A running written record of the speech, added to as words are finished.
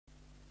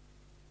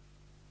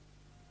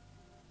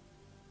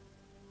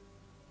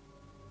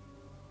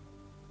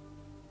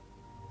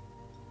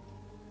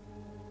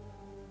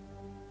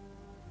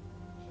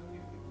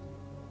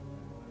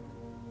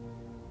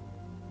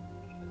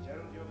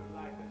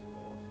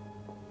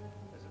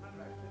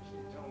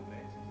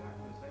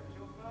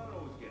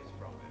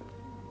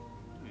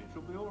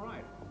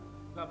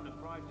governor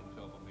prides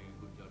himself on being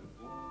a good judge of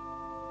books.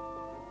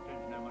 Don't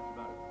pretend to know much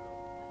about it.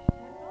 I should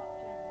not,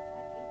 Gerald.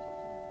 I hate to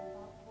know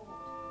about port.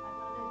 I'm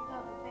one of those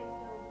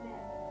purple-faced old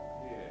men.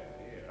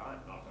 Here,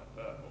 I'm not a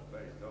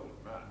purple-faced old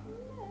man.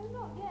 No,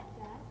 not yet,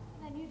 Dad.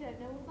 Then you don't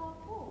know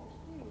about port,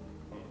 do you?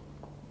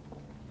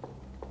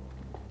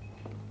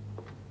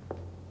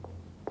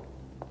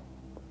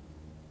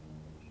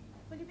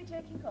 Will you be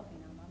taking coffee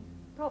now, Mum?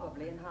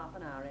 Probably in half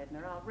an hour,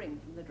 Edna. I'll ring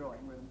from the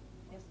drawing room.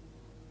 Yes.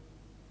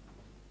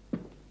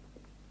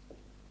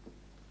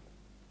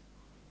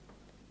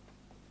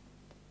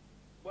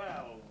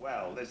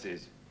 Well, this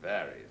is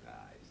very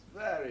nice,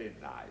 very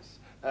nice.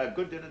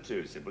 Good dinner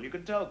too, Sybil. You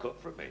can tell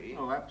cook from me.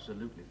 Oh,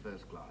 absolutely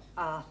first class.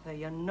 Arthur,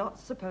 you're not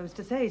supposed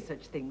to say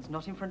such things,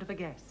 not in front of a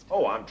guest.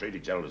 Oh, I'm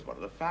treating Gerald as one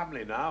of the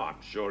family now.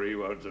 I'm sure he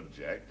won't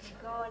object.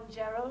 Go on,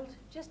 Gerald.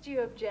 Just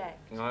you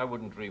object. No, I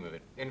wouldn't dream of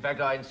it. In fact,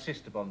 I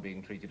insist upon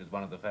being treated as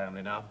one of the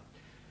family now.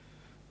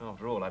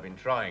 After all, I've been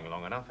trying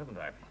long enough, haven't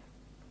I?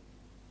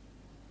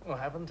 Well,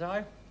 haven't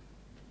I?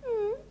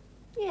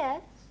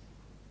 Yes.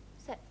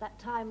 Except that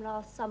time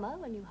last summer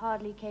when you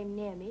hardly came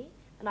near me,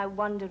 and I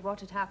wondered what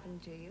had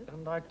happened to you.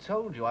 And I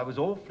told you I was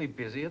awfully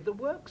busy at the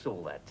works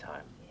all that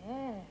time.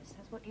 Yes,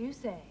 that's what you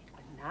say.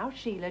 And now,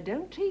 Sheila,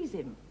 don't tease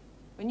him.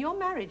 When you're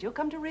married, you'll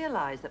come to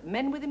realize that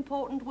men with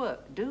important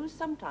work do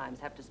sometimes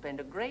have to spend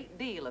a great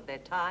deal of their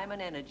time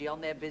and energy on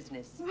their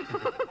business.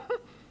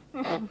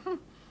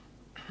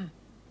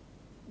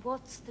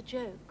 What's the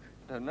joke?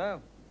 Don't know.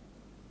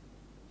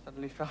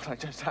 Suddenly felt I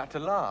just had to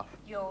laugh.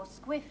 You're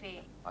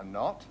squiffy. I'm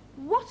not.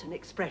 What an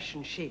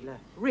expression, Sheila.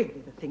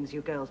 Really, the things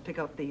you girls pick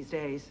up these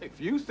days. If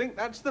you think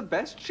that's the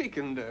best she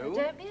can do...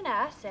 Don't be an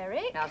ass,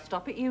 Eric. Now,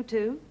 stop it, you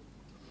two.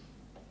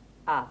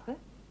 Arthur?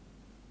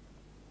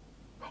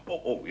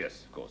 Oh,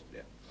 yes, of course,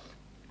 dear.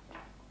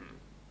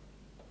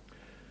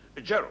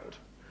 Gerald,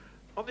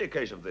 on the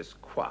occasion of this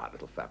quiet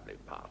little family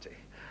party,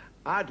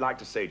 I'd like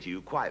to say to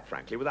you, quite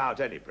frankly, without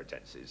any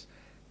pretenses,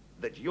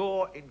 that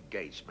your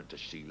engagement to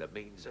Sheila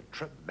means a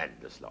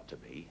tremendous lot to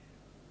me.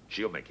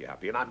 She'll make you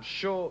happy, and I'm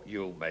sure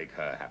you'll make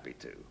her happy,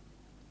 too.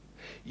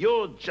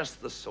 You're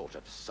just the sort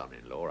of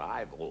son-in-law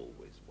I've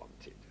always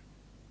wanted.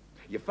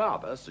 Your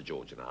father, Sir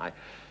George, and I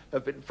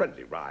have been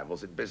friendly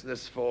rivals in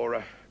business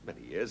for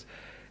many years,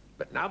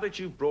 but now that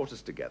you've brought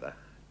us together,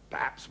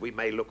 perhaps we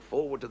may look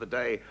forward to the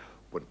day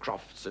when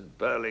Crofts and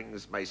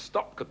Burlings may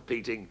stop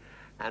competing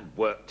and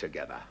work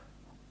together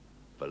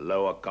for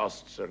lower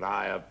costs and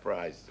higher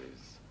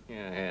prices.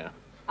 Yeah.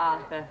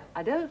 Arthur,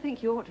 I don't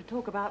think you ought to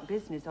talk about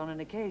business on an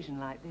occasion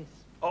like this.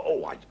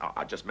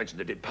 I just mentioned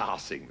it in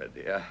passing, my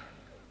dear.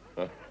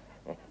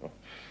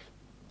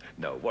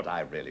 No, what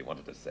I really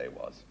wanted to say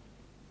was,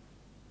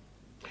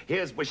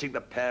 here's wishing the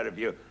pair of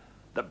you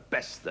the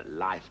best that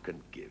life can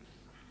give.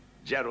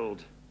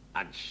 Gerald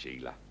and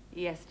Sheila.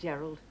 Yes,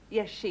 Gerald.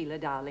 Yes, Sheila,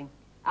 darling.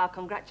 Our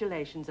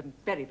congratulations and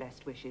very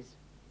best wishes.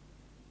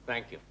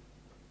 Thank you.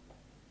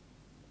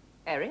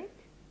 Eric?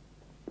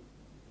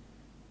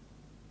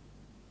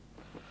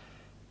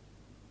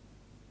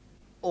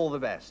 All the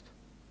best.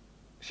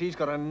 She's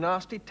got a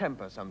nasty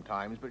temper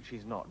sometimes, but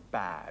she's not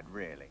bad,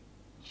 really.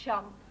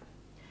 Chum.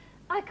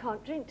 I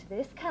can't drink to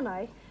this, can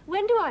I?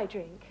 When do I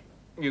drink?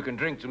 You can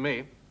drink to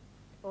me.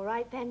 All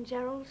right then,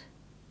 Gerald.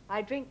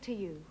 I drink to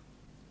you.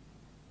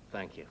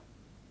 Thank you.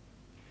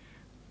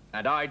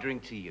 And I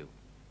drink to you.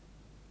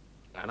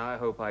 And I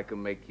hope I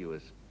can make you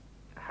as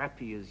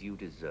happy as you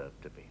deserve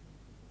to be.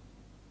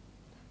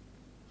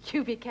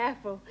 You be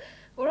careful,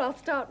 or I'll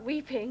start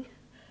weeping.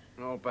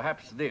 Oh,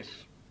 perhaps this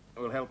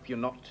will help you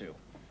not to.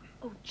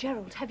 Oh,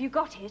 Gerald, have you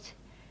got it?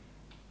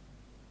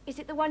 Is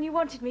it the one you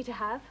wanted me to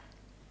have?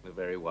 The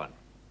very one.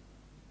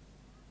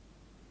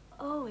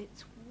 Oh,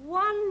 it's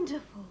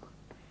wonderful.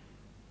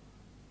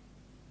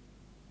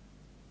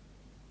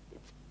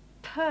 It's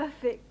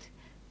perfect.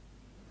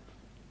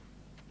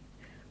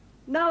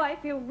 Now I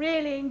feel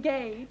really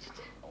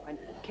engaged. And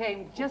it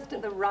came just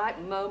at the right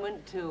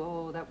moment, too.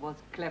 Oh, that was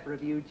clever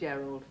of you,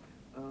 Gerald.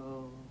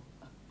 Oh.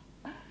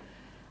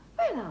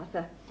 Well,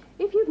 Arthur,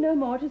 if you've no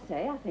more to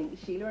say, I think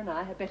Sheila and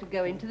I had better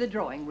go into the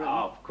drawing room.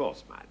 Oh, of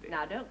course, my dear.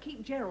 Now, don't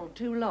keep Gerald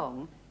too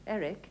long.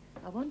 Eric,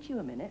 I want you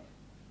a minute.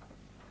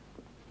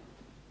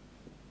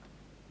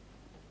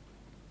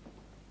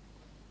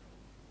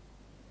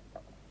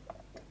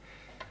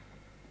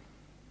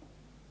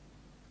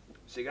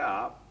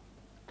 Cigar?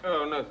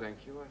 Oh, no,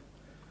 thank you.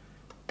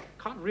 I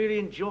can't really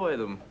enjoy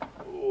them.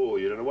 Oh,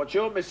 you don't know what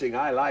you're missing.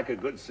 I like a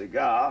good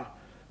cigar.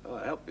 Oh,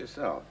 help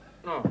yourself.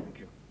 Oh, thank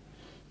you.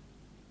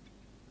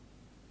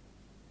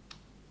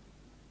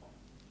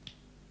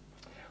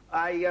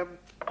 I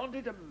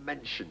wanted to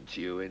mention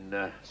to you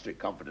in strict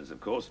confidence,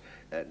 of course,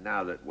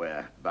 now that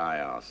we're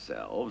by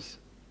ourselves.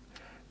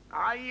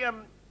 I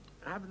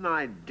have an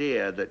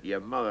idea that your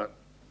mother...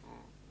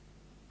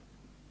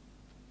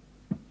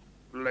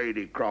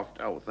 Lady Croft,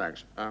 oh,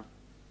 thanks.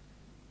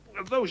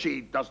 Though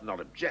she does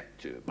not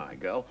object to it, my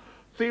girl,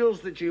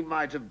 feels that you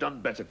might have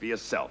done better for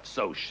yourself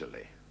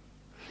socially.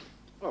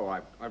 Oh,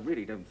 I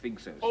really don't think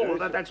so, sir. Oh,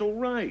 that's all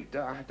right.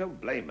 I don't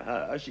blame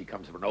her. She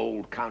comes from an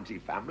old county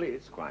family.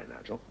 It's quite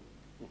natural.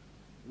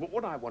 But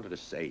what I wanted to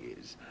say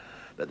is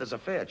that there's a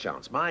fair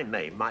chance my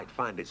name might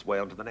find its way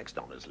onto the next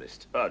honours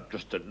list.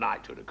 Just a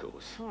knighthood, of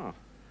course. Oh,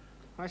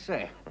 I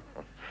say.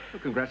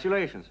 Well,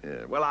 congratulations.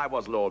 Yeah, well, I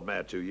was Lord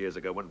Mayor 2 years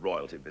ago when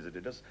royalty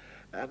visited us,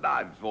 and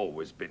I've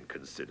always been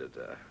considered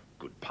a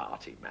good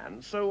party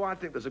man, so I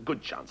think there's a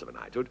good chance of a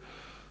knighthood.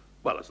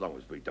 Well, as long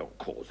as we don't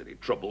cause any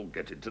trouble,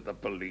 get into the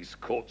police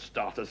court,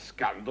 start a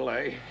scandal,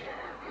 eh?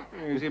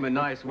 You seem a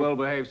nice,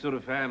 well-behaved sort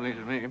of family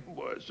to me.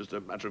 Well, it's just a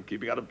matter of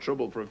keeping out of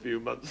trouble for a few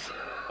months.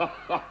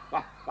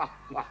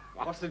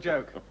 What's the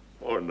joke?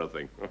 Or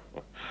nothing.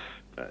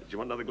 Do you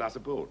want another glass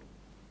of port?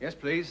 Yes,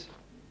 please.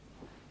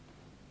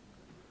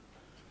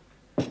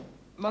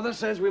 Mother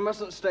says we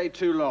mustn't stay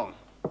too long.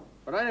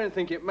 But I don't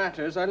think it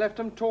matters. I left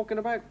them talking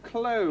about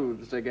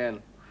clothes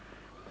again.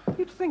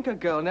 You'd think a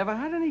girl never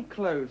had any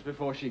clothes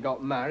before she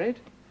got married.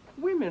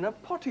 Women are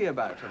potty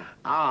about them.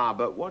 Ah,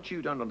 but what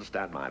you don't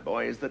understand, my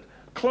boy, is that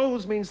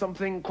clothes mean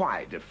something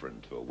quite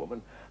different to a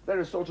woman.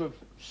 They're a sort of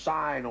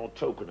sign or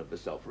token of the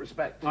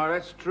self-respect. Oh,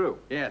 that's true.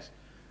 Yes.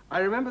 I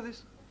remember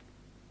this.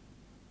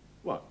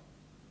 What?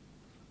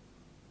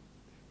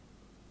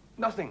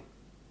 Nothing.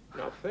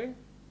 Nothing?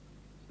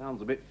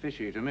 Sounds a bit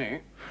fishy to me.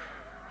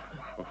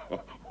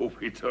 Oh,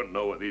 we don't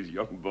know what these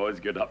young boys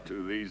get up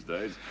to these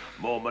days.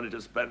 More money to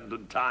spend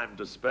and time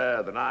to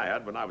spare than I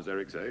had when I was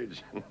Eric's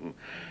age.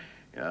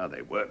 Yeah,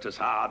 they worked us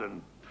hard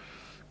and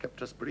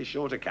kept us pretty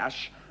short of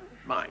cash.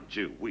 Mind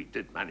you, we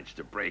did manage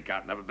to break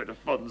out and have a bit of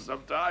fun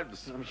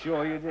sometimes. I'm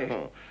sure you did.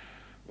 Oh,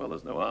 well,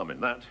 there's no harm in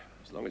that,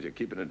 as long as you're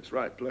keeping it in its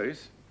right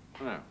place.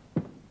 No.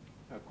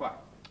 Oh, quite.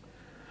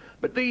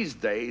 But these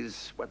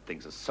days, when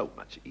things are so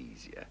much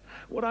easier,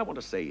 what I want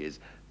to say is,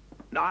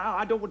 now,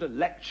 I don't want to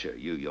lecture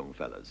you young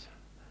fellas,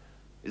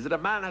 is that a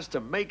man has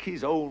to make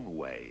his own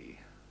way,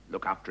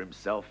 look after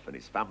himself and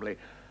his family,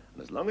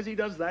 and as long as he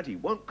does that, he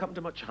won't come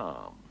to much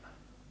harm.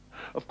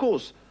 Of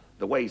course,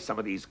 the way some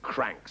of these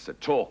cranks are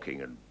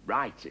talking and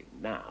writing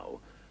now,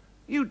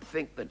 you'd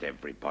think that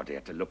everybody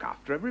had to look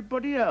after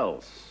everybody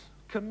else,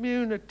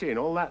 community and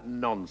all that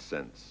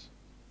nonsense.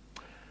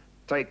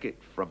 Take it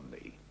from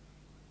me.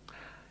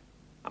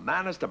 A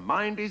man has to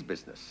mind his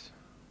business,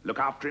 look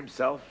after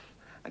himself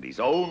and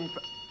his own...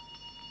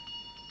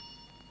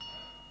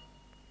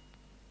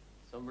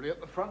 Somebody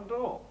at the front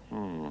door.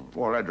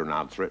 Well, Ed will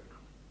answer it.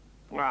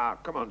 Ah,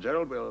 come on,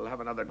 Gerald, we'll have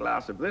another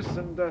glass of this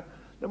and then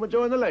we'll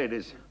join the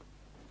ladies.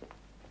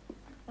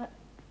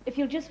 If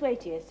you'll just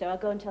wait here, sir, I'll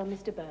go and tell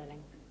Mr.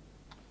 Burling.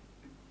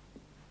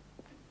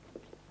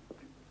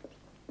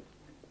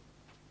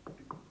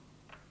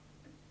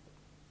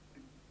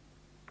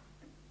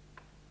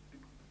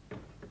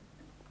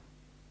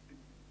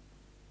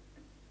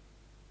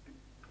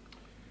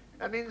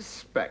 An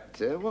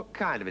inspector? What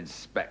kind of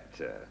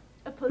inspector?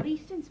 A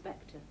police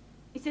inspector.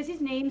 He says his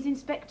name's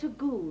Inspector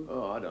Gould.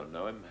 Oh, I don't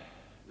know him.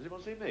 Does he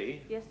want to see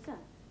me? Yes, sir.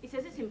 He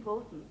says it's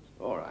important.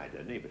 All right,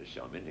 then, you better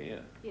show him in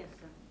here. Yes,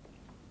 sir.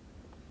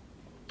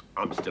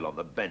 I'm still on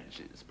the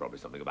benches. Probably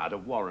something about a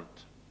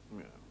warrant.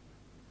 Yeah,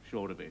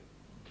 sure to be.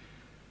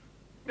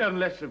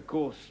 Unless, of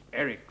course,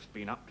 Eric's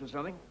been up to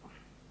something.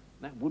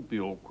 That would be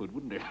awkward,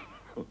 wouldn't it?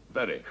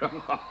 Very.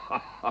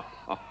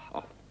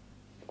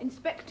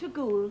 Inspector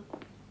Gould.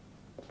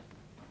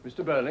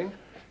 Mr. Burling?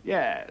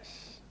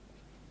 Yes.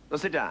 Now,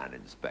 sit down,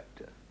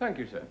 Inspector. Thank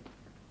you, sir.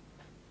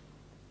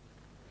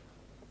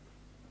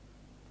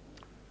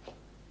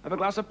 Have a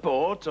glass of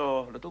port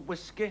or a little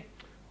whiskey?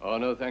 Oh,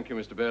 no, thank you,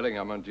 Mr. Burling.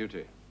 I'm on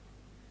duty.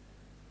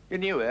 You're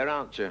new here,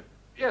 aren't you?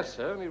 Yes,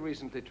 sir. Only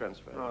recently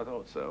transferred. Oh, I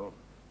thought so.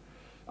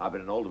 I've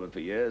been an alderman for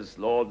years,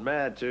 Lord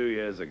Mayor 2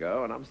 years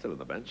ago, and I'm still on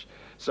the bench.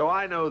 So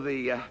I know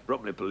the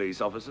Bromley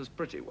police officers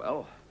pretty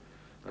well.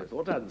 I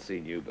thought I hadn't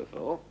seen you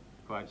before.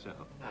 Quite so.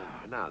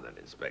 Ah, now then,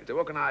 Inspector,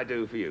 what can I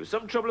do for you?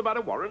 Some trouble about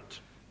a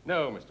warrant?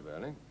 No, Mr.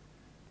 Burling.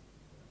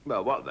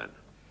 Well, what then?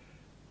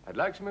 I'd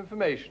like some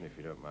information, if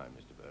you don't mind,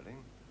 Mr. Burling.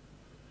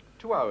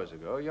 2 hours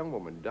ago, a young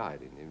woman died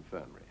in the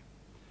infirmary.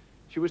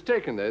 She was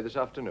taken there this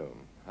afternoon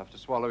after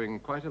swallowing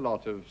quite a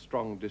lot of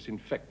strong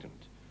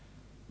disinfectant.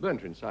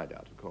 Burnt her inside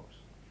out, of course.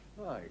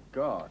 My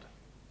God.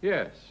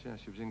 Yes,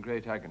 she was in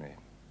great agony.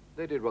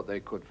 They did what they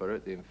could for her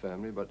at the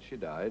infirmary, but she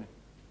died.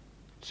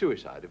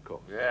 Suicide, of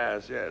course.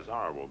 Yes,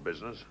 horrible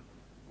business.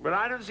 But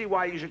I don't see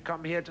why you should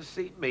come here to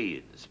see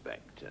me,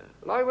 Inspector.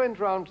 Well, I went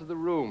round to the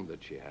room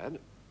that she had,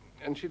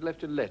 and she'd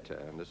left a letter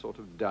and a sort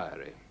of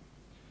diary.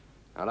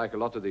 Now, like a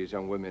lot of these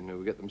young women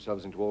who get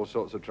themselves into all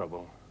sorts of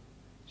trouble,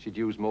 she'd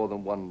used more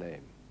than one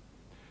name.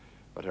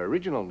 But her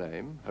original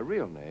name, her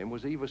real name,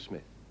 was Eva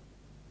Smith.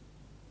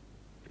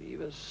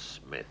 Eva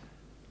Smith?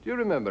 Do you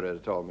remember it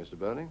at all, Mr.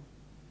 Burling?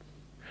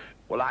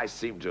 Well, I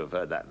seem to have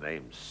heard that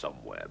name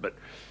somewhere, but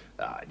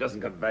it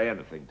doesn't convey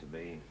anything to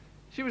me.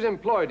 She was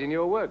employed in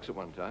your works at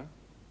one time.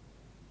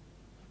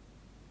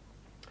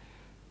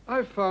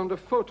 I found a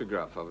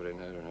photograph of her in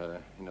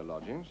her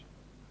lodgings.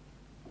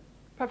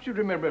 Perhaps you'd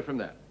remember her from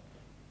that.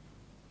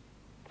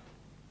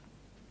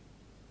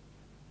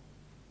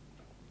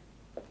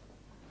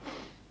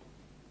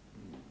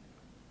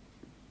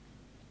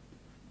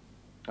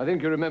 I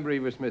think you remember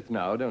Eva Smith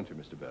now, don't you,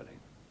 Mr. Burling?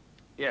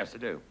 Yes, I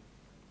do.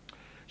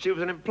 She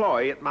was an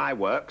employee at my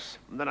works,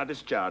 and then I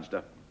discharged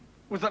her.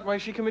 Was that why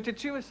she committed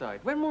suicide?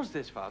 When was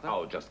this, Father?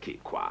 Oh, just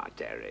keep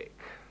quiet, Eric.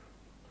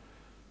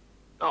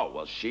 Oh,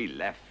 well, she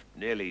left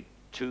nearly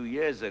 2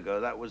 years ago.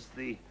 That was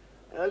the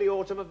early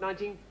autumn of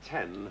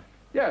 1910.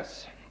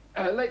 Yes,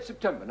 late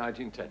September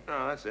 1910.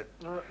 Oh, that's it.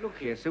 Look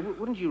here, sir,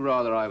 wouldn't you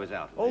rather I was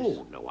out of this?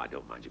 Oh, no, I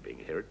don't mind you being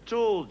here at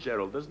all,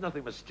 Gerald. There's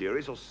nothing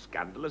mysterious or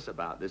scandalous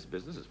about this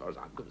business as far as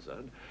I'm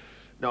concerned.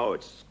 No,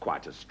 it's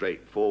quite a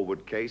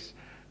straightforward case,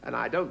 and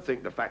I don't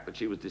think the fact that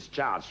she was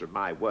discharged from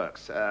my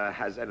works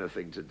has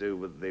anything to do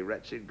with the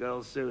wretched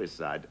girl's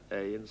suicide,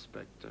 eh,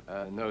 Inspector?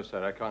 No,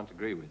 sir, I can't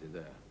agree with you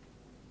there.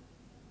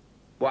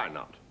 Why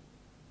not?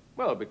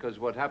 Well, because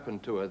what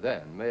happened to her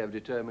then may have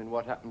determined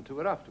what happened to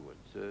her afterwards.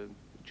 A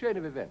chain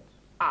of events.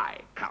 I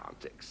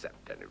can't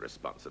accept any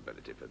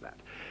responsibility for that.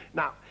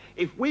 Now,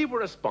 if we were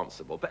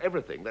responsible for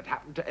everything that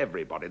happened to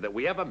everybody that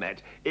we ever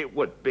met, it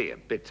would be a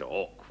bit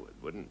awkward,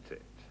 wouldn't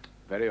it?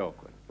 Very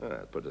awkward.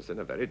 It'd put us in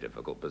a very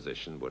difficult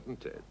position,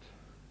 wouldn't it?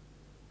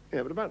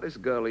 Yeah, but about this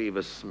girl,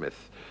 Eva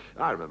Smith,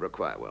 I remember her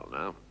quite well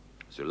now.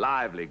 She's a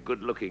lively,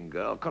 good-looking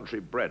girl,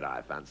 country-bred,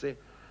 I fancy,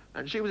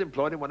 and she was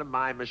employed in one of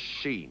my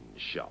machine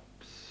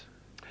shops.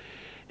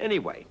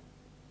 Anyway,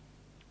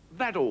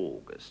 that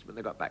August, when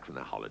they got back from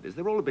their holidays,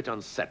 they were all a bit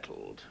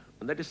unsettled,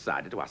 and they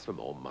decided to ask for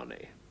more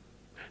money.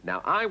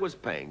 Now, I was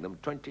paying them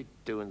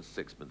 22 and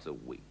sixpence a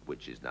week,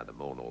 which is neither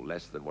more nor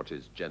less than what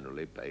is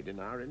generally paid in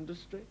our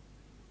industry.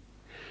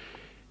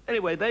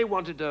 Anyway, they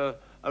wanted a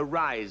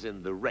rise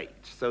in the rate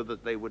so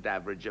that they would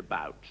average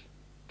about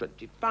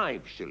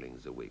 25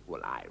 shillings a week.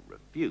 Well, I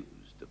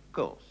refused, of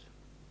course.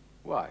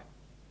 Why?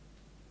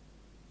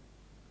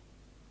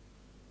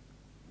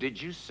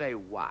 Did you say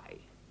why?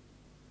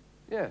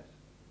 Yes.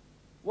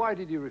 Why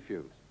did you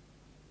refuse?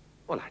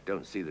 Well, I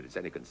don't see that it's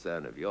any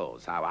concern of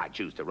yours how I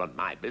choose to run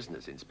my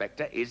business,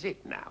 Inspector, is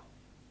it now?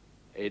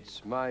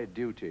 It's my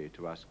duty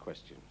to ask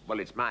questions. Well,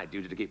 it's my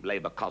duty to keep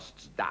labor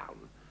costs down.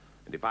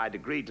 And if I'd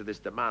agreed to this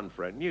demand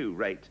for a new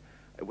rate,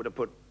 it would have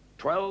put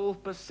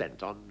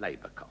 12% on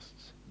labor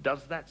costs.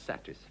 Does that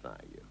satisfy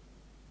you?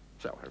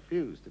 So I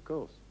refused, of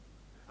course.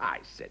 I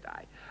said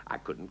I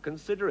couldn't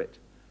consider it.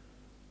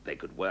 They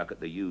could work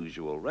at the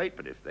usual rate,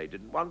 but if they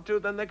didn't want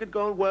to, then they could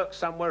go and work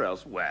somewhere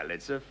else. Well,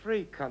 it's a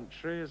free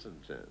country,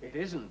 isn't it? It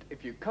isn't,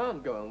 if you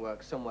can't go and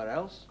work somewhere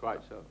else. Quite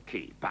so.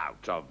 Keep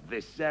out of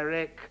this,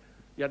 Eric.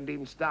 You hadn't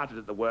even started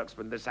at the works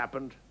when this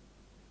happened.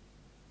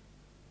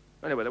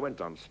 Anyway, they went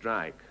on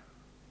strike.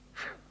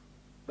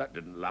 That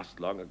didn't last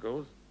long, of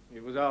course.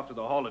 It was after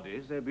the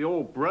holidays. They'd be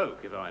all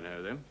broke if I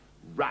know them.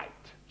 Right,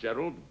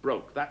 Gerald,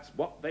 broke. That's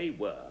what they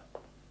were.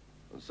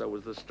 And so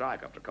was the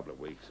strike after a couple of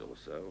weeks or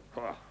so.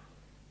 Oh,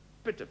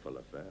 pitiful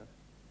affair.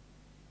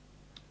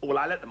 Well,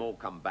 I let them all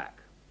come back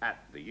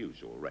at the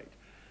usual rate,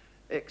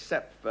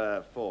 except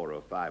for 4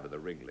 or 5 of the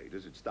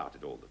ringleaders who'd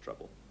started all the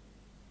trouble.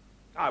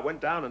 I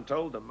went down and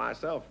told them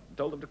myself,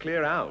 told them to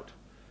clear out.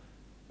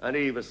 And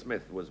Eva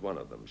Smith was one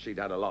of them. She'd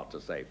had a lot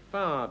to say,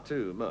 far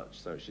too much,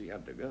 so she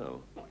had to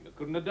go. Well, you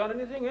couldn't have done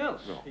anything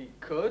else. No. He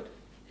could.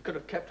 He could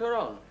have kept her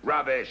on.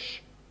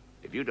 Rubbish!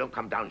 If you don't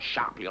come down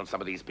sharply on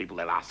some of these people,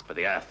 they'll ask for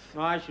the earth.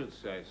 I should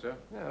say so.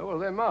 Yeah, well,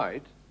 they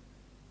might.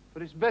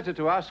 But it's better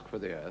to ask for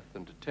the earth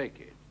than to take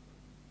it.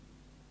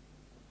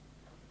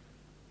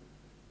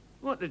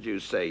 What did you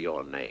say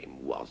your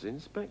name was,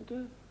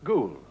 Inspector?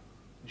 Goole.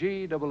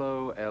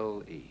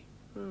 G-O-O-L-E.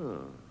 Oh.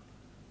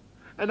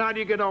 And how do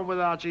you get on with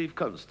our Chief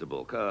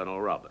Constable,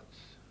 Colonel Roberts?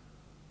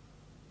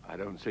 I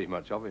don't see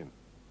much of him.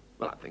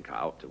 Well, I think I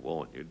ought to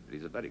warn you.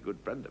 He's a very good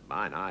friend of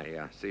mine.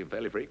 I see him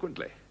fairly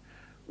frequently.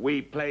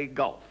 We play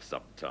golf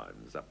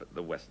sometimes up at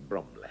the West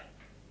Bromley.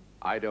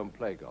 I don't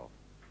play golf.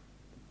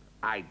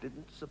 I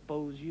didn't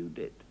suppose you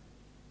did.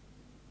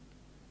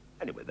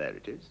 Anyway, there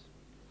it is.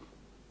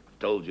 I've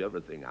told you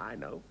everything I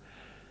know.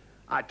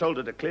 I told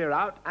her to clear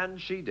out, and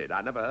she did.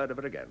 I never heard of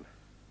her again.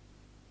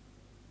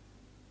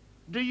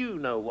 Do you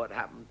know what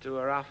happened to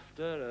her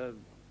after?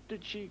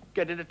 Did she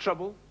get into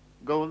trouble?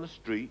 Go on the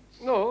streets?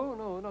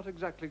 No, not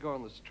exactly go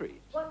on the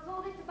streets. What's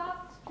all this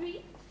about the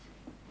streets?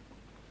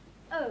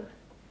 Oh,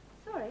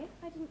 sorry,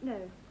 I didn't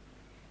know.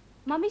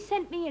 Mummy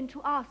sent me in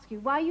to ask you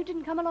why you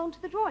didn't come along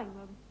to the drawing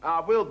room.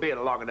 We'll be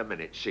along in a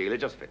minute, Sheila.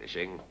 Just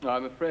finishing.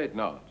 I'm afraid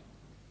not.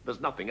 There's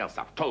nothing else.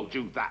 I've told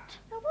you that.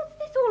 Now, what's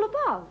this all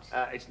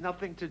about? It's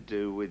nothing to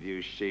do with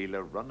you,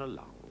 Sheila. Run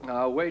along.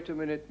 Now, wait a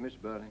minute, Miss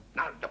Burling.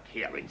 Now, look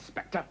here,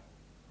 Inspector.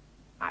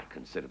 I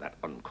consider that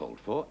uncalled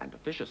for and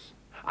officious.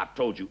 I've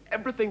told you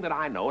everything that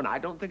I know, and I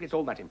don't think it's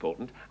all that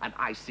important, and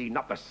I see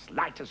not the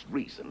slightest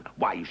reason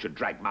why you should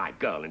drag my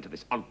girl into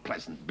this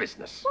unpleasant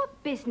business.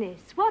 What business?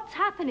 What's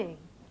happening?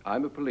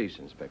 I'm a police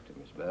inspector,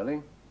 Miss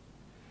Burling.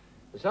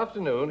 This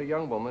afternoon, a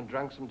young woman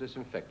drank some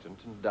disinfectant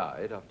and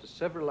died after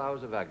several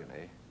hours of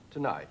agony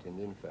tonight in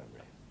the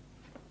infirmary.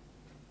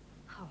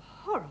 How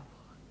horrible.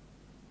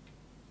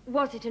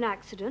 Was it an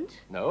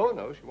accident?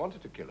 No, she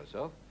wanted to kill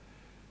herself.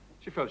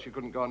 She felt she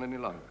couldn't go on any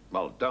longer.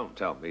 Well, don't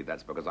tell me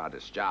that's because I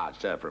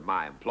discharged her from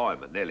my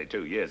employment nearly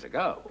 2 years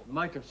ago.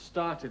 Might have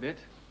started it.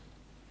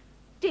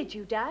 Did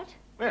you, Dad?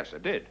 Yes, I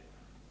did.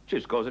 She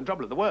was causing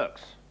trouble at the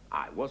works.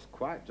 I was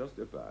quite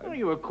justified. Well,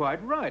 you were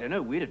quite right. I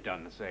know we'd have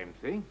done the same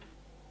thing.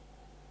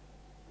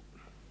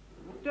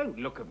 Don't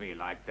look at me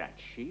like that,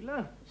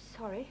 Sheila.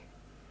 Sorry.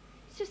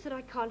 It's just that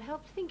I can't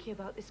help thinking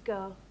about this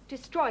girl,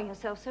 destroying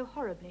herself so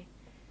horribly.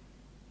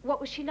 What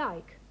was she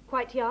like?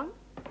 Quite young?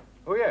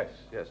 Oh, yes,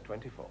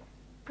 24.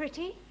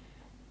 Pretty?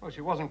 Well,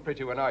 she wasn't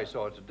pretty when I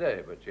saw her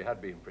today, but she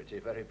had been pretty,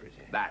 very pretty.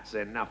 That's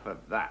enough of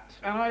that.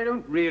 And I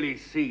don't really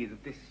see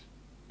that this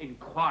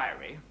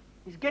inquiry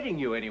is getting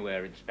you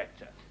anywhere,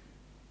 Inspector.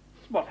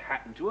 It's what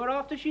happened to her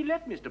after she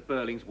left Mr.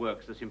 Burling's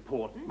works that's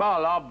important.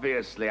 Well,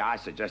 obviously, I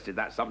suggested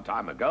that some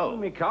time ago. Well,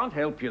 we can't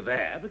help you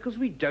there because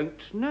we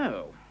don't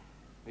know.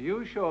 Are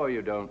you sure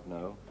you don't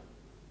know?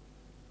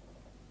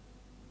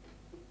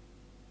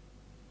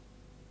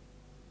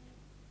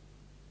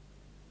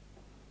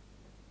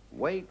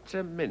 Wait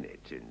a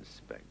minute,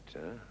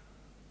 Inspector.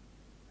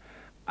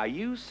 Are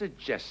you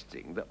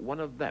suggesting that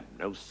one of them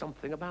knows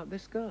something about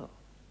this girl?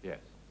 Yes.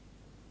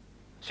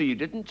 So you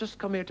didn't just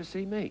come here to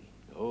see me?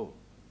 Oh.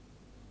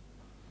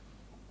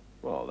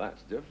 Well,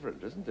 that's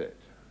different, isn't it?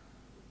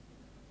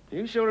 Are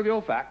you sure of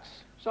your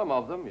facts? Some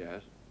of them,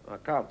 yes. I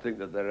can't think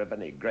that they're of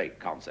any great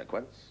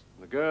consequence.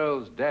 The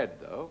girl's dead,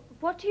 though.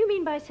 What do you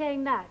mean by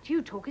saying that?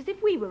 You talk as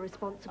if we were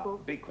responsible.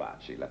 Be quiet,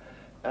 Sheila.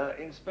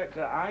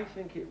 Inspector, I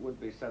think it would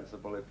be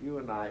sensible if you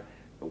and I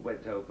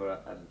went over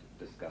and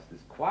discussed this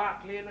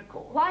quietly in a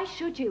court. Why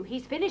should you?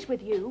 He's finished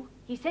with you.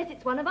 He says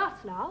it's one of us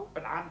now.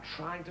 But I'm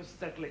trying to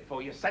settle it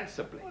for you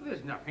sensibly. Well,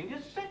 there's nothing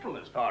to settle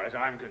as far as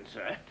I'm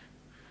concerned.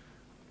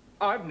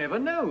 I've never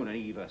known an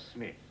Eva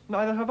Smith.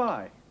 Neither have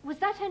I. Was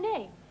that her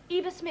name?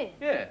 Eva Smith?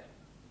 Yes.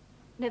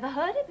 Never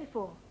heard it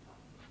before.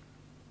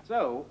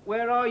 So,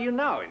 where are you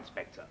now,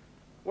 Inspector?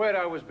 Where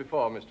I was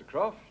before, Mr.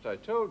 Croft, I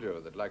told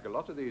you that, like a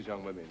lot of these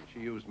young women,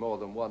 she used more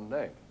than one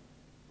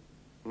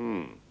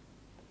name.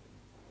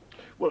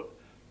 Well,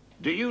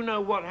 do you know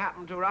what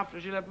happened to her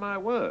after she left my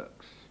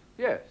works?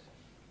 Yes.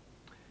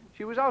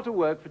 She was out of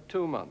work for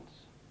 2 months.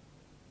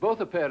 Both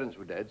her parents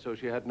were dead, so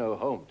she had no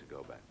home to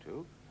go back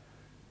to.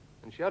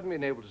 And she hadn't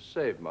been able to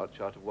save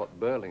much out of what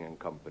Burling and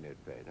Company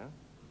had paid her.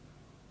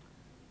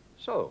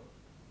 So,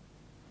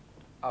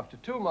 after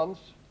 2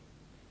 months,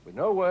 with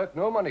no work,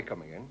 no money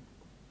coming in,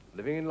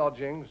 living in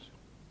lodgings,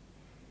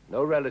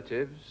 no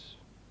relatives,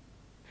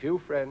 few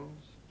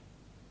friends,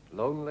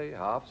 lonely,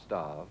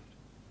 half-starved,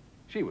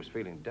 she was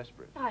feeling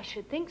desperate. I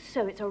should think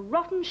so. It's a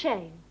rotten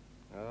shame.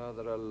 Oh,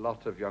 there are a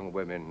lot of young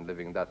women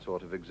living that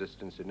sort of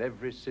existence in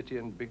every city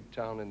and big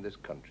town in this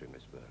country,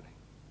 Miss Burling.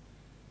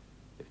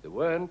 If there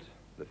weren't,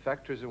 the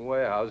factories and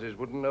warehouses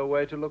wouldn't know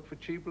where to look for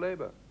cheap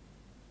labor.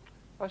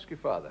 Ask your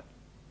father.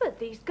 But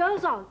these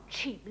girls aren't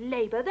cheap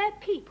labor. They're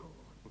people.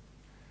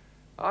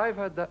 I've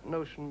had that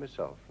notion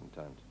myself from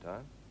time to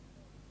time.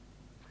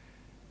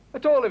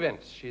 At all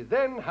events, she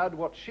then had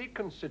what she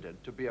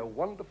considered to be a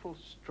wonderful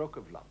stroke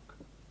of luck.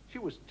 She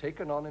was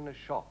taken on in a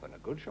shop, and a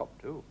good shop,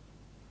 too.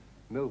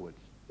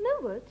 Millward's.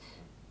 Millward's?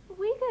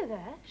 We go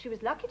there. She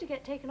was lucky to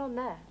get taken on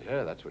there.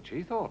 Yeah, that's what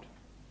she thought.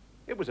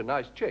 It was a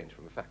nice change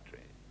from a factory.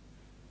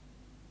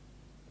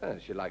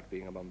 She liked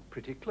being among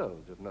pretty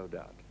clothes, I've no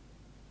doubt.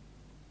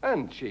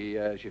 And she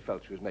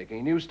felt she was making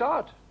a new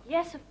start.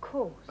 Yes, of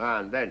course.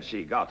 And then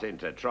she got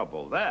into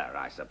trouble there,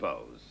 I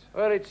suppose.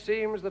 Well, it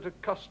seems that a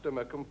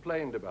customer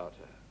complained about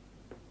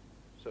her.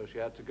 So she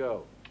had to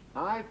go.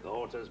 I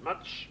thought as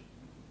much.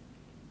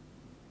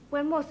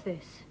 When was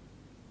this?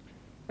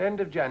 End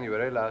of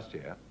January last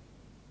year.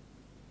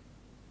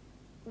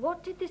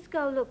 What did this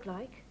girl look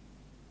like?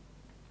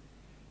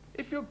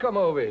 If you'll come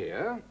over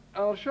here,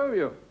 I'll show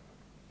you.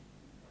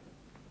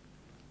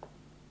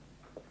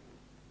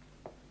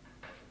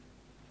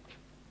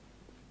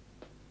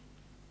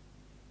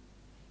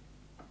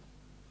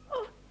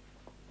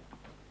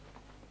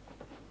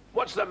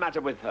 What's the matter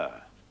with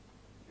her?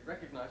 You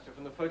recognized her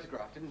from the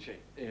photograph, didn't she?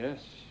 Yes.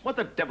 What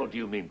the devil do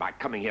you mean by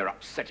coming here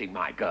upsetting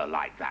my girl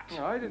like that?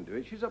 No, I didn't do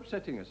it. She's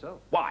upsetting herself.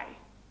 Why?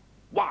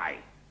 Why?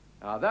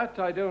 Now, that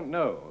I don't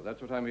know.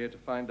 That's what I'm here to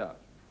find out.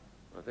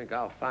 I think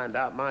I'll find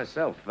out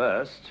myself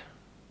first.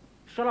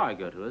 Shall I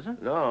go to her, sir?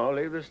 No,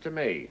 leave this to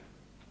me.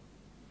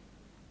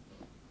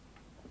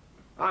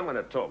 I'm going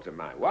to talk to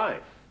my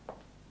wife.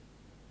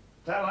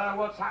 Tell her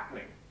what's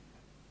happening.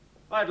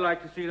 I'd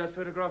like to see that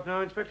photograph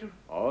now, Inspector.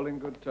 All in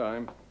good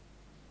time.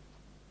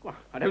 Well,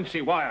 I don't see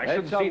why I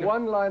shouldn't Let's see have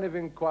one line of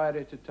inquiry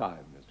at a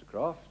time, Mr.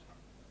 Croft.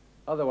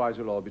 Otherwise,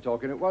 we'll all be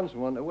talking at once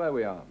and wonder where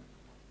we are.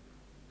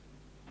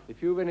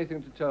 If you've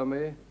anything to tell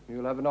me,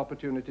 you'll have an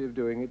opportunity of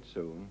doing it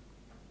soon.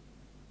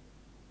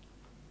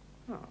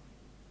 Oh.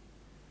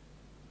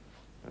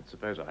 I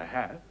suppose I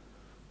have.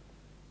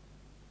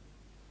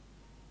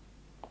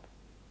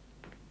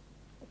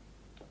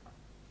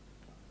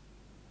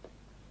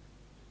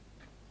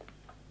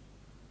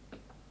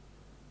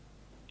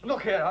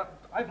 Look here,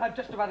 I've had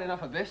just about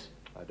enough of this.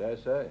 I dare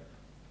say.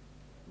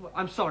 Well,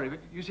 I'm sorry, but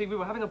you see, we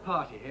were having a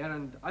party here,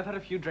 and I've had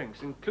a few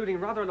drinks, including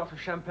rather a lot of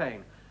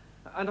champagne.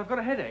 And I've got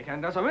a headache,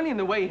 and as I'm only in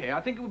the way here,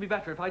 I think it would be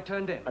better if I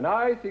turned in. And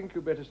I think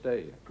you better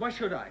stay here. Why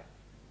should I?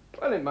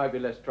 Well, it might be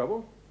less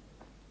trouble.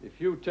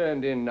 If you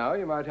turned in now,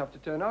 you might have to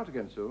turn out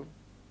again soon.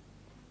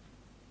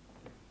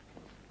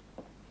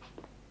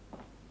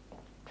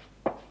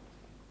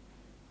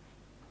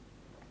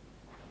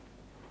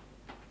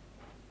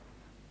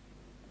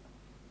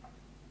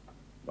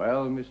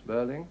 Well, Miss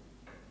Burling?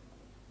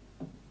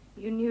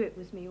 You knew it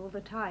was me all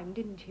the time,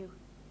 didn't you?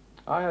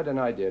 I had an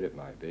idea it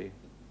might be.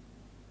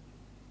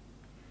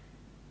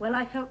 Well,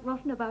 I felt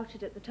rotten about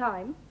it at the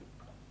time,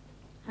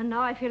 and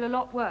now I feel a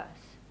lot worse.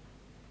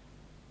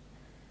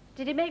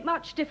 Did it make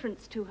much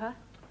difference to her?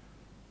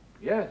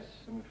 Yes,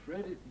 I'm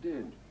afraid it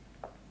did.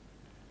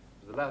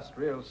 It was the last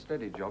real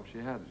steady job she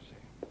had, you see.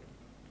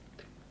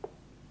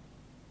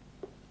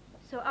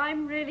 So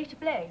I'm really to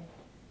blame?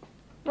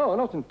 No,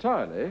 not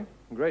entirely.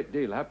 A great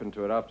deal happened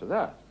to her after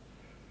that.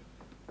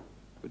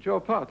 But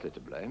you're partly to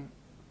blame,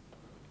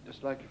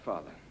 just like your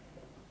father.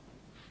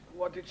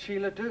 What did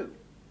Sheila do?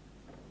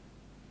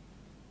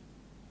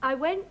 I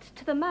went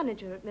to the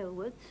manager at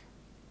Millwoods,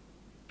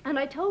 and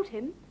I told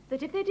him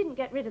that if they didn't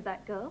get rid of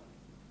that girl,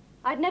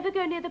 I'd never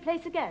go near the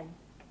place again.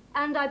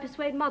 And I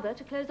persuade Mother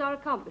to close our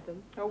account with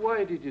them. Now,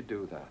 why did you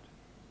do that?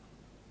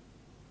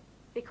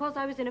 Because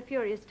I was in a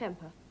furious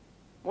temper.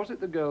 Was it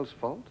the girl's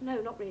fault?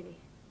 No, not really.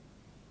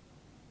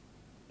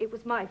 It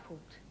was my fault.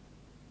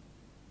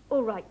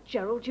 All right,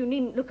 Gerald, you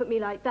needn't look at me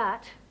like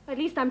that. At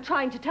least I'm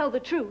trying to tell the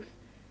truth.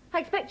 I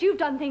expect you've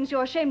done things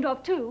you're ashamed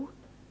of, too.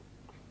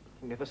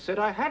 I never said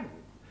I hadn't.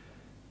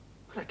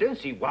 I don't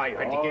see why you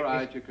had to get All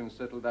right, this... you can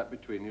settle that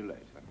between you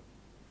later.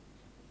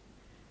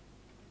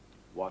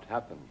 What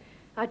happened?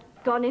 I'd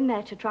gone in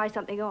there to try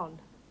something on.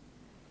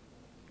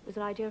 It was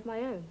an idea of my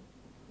own.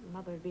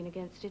 Mother had been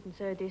against it, and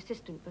so had the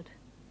assistant, but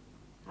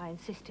I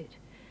insisted.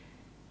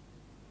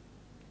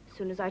 As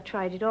soon as I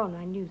tried it on,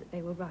 I knew that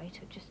they were right.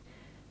 It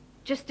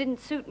just didn't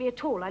suit me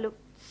at all. I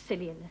looked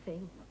silly in the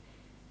thing.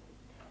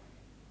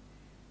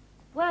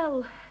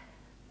 Well,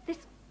 this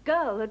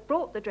girl had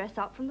brought the dress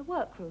up from the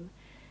workroom.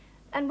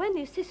 And when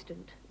the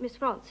assistant, Miss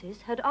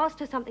Francis, had asked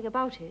her something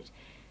about it,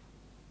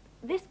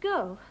 this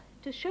girl,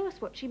 to show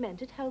us what she meant,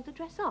 had held the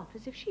dress up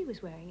as if she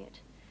was wearing it.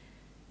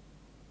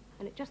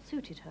 And it just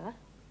suited her.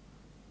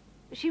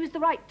 She was the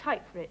right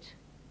type for it,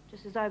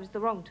 just as I was the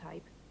wrong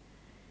type.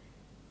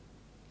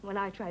 When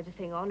I tried the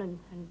thing on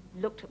and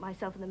looked at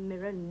myself in the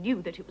mirror and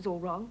knew that it was all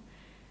wrong,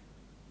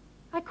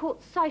 I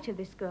caught sight of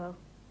this girl,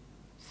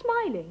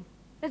 smiling,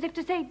 as if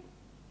to say,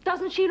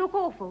 doesn't she look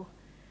awful?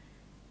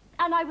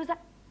 And I was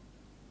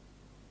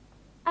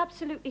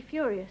absolutely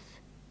furious.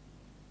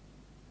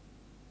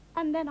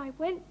 And then I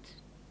went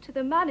to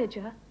the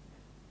manager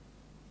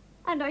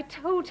and I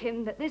told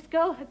him that this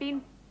girl had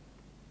been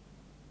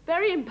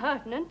very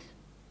impertinent.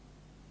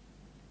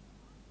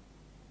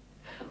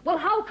 Well,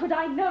 how could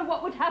I know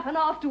what would happen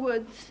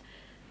afterwards?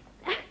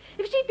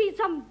 If she'd been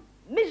some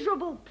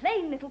miserable,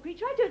 plain little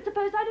creature, I don't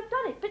suppose I'd have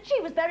done it. But she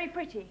was very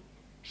pretty.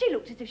 She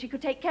looked as if she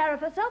could take care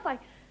of herself.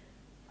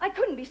 I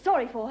couldn't be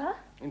sorry for her.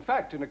 In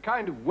fact, in a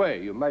kind of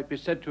way, you might be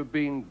said to have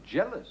been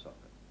jealous of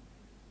her.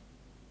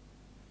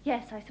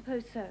 Yes, I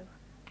suppose so.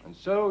 And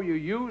so you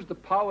used the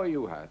power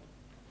you had,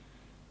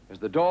 as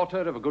the daughter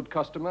of a good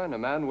customer and a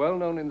man well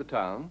known in the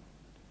town,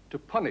 to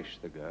punish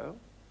the girl,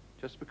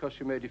 just because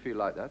she made you feel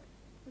like that.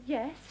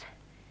 Yes,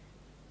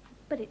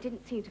 but it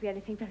didn't seem to be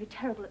anything very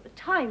terrible at the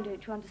time,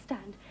 don't you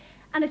understand?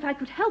 And if I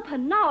could help her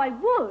now, I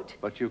would.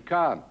 But you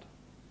can't.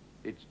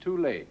 It's too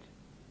late.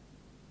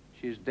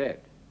 She's dead.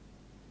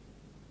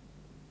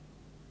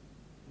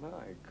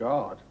 My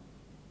God.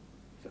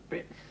 It's a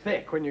bit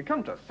thick when you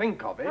come to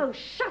think of it. Oh,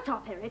 shut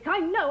up, Eric. I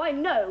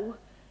know.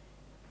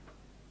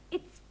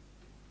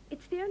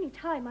 It's the only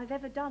time I've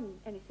ever done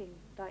anything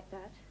like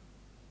that.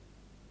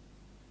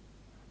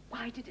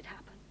 Why did it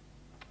happen?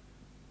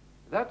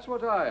 That's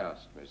what I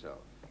asked myself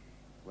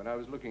when I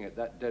was looking at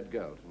that dead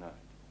girl tonight.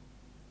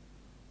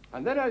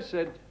 And then I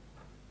said,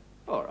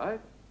 all right,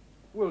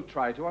 we'll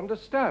try to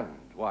understand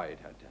why it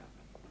had to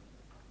happen.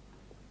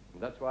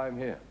 And that's why I'm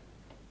here.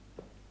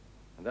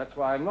 And that's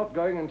why I'm not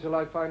going until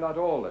I find out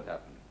all that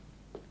happened.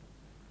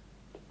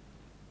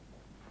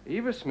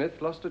 Eva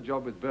Smith lost a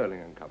job with Burling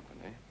and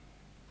Company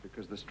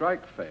because the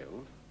strike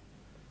failed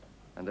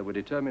and they were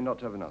determined not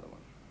to have another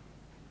one.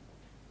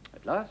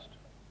 At last,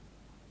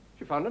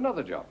 she found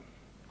another job.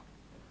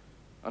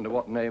 Under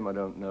what name, I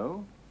don't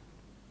know.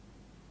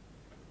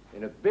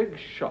 In a big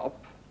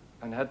shop,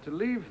 and had to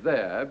leave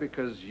there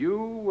because you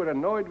were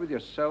annoyed with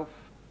yourself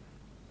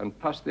and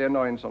passed the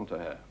annoyance on to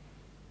her.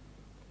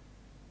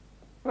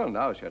 Well,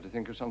 now she had to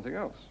think of something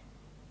else.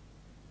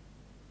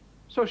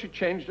 So she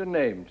changed her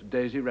name to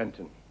Daisy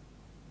Renton.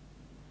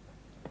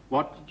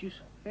 What did you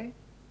say?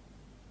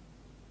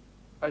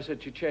 I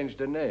said she changed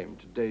her name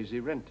to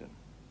Daisy Renton.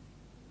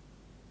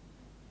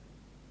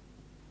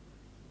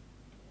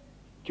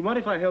 Do you mind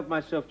if I help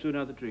myself to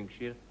another drink,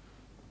 Sheila?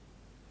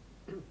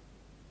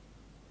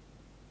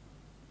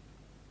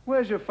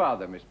 Where's your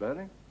father, Miss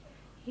Burling?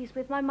 He's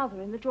with my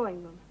mother in the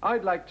drawing room.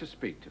 I'd like to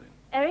speak to him.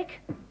 Eric,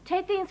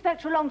 take the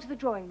inspector along to the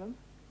drawing room.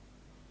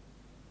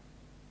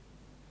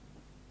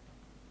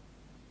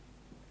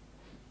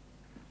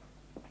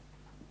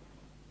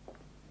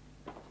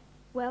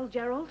 Well,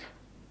 Gerald?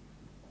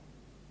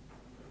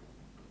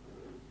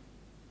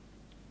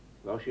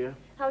 Lucia?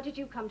 How did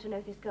you come to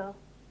know this girl?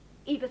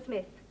 Eva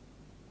Smith.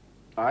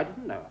 I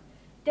didn't know her.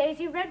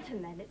 Daisy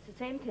Renton, then. It's the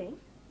same thing.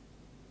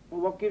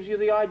 Well, what gives you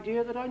the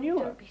idea that I knew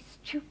her? Don't be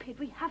stupid.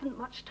 We haven't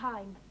much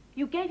time.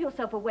 You gave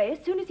yourself away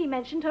as soon as he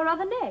mentioned her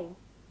other name.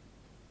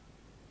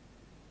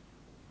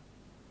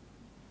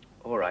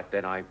 All right,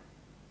 then I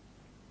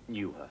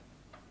knew her.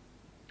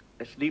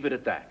 Let's leave it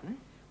at that.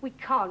 We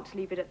can't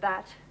leave it at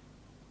that.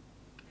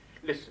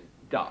 Listen,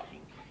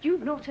 darling. You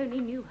not only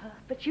knew her,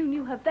 but you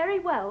knew her very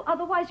well.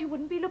 Otherwise, you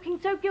wouldn't be looking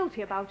so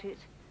guilty about it.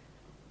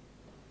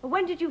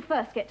 When did you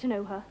first get to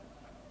know her?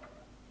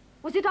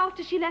 Was it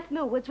after she left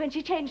Millwards when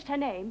she changed her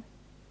name?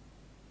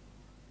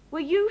 Were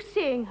you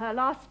seeing her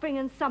last spring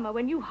and summer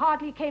when you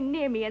hardly came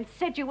near me and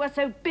said you were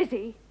so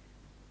busy?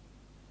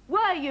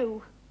 Were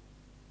you?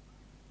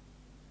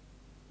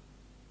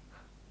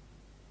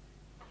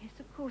 Yes,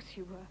 of course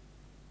you were.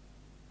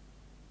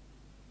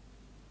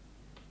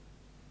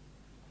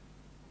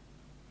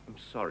 I'm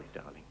sorry,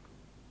 darling.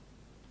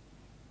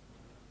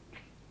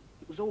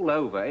 It was all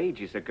over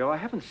ages ago. I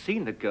haven't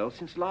seen the girl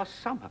since last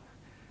summer.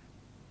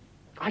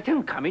 I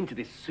don't come into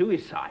this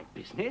suicide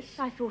business.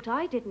 I thought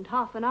I didn't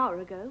half an hour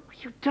ago.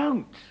 You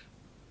don't.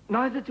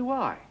 Neither do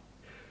I.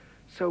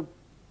 So,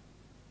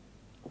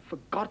 oh, for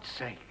God's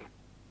sake,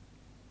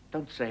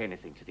 don't say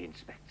anything to the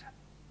inspector.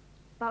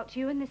 About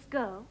you and this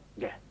girl?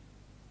 Yeah.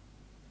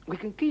 We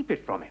can keep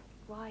it from him.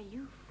 Why,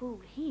 you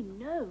fool, he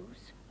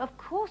knows. Of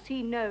course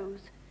he knows.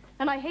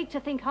 And I hate to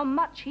think how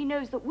much he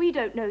knows that we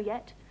don't know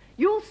yet.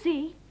 You'll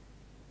see.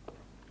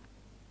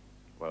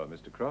 Well,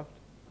 Mr. Croft?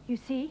 You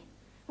see?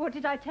 What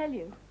did I tell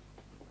you?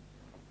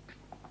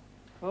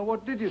 Well,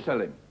 what did you tell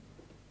him?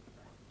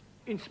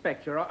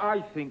 Inspector,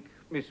 I think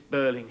Miss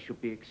Burling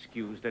should be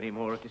excused any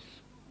more of this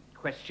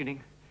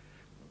questioning.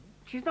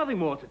 She's nothing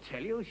more to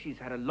tell you. She's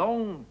had a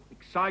long,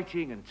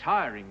 exciting and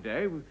tiring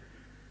day.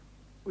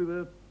 We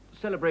were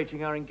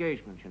celebrating our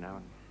engagement, you know.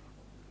 And,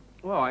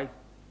 well, I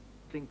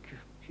think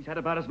she's had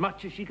about as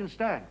much as she can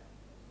stand.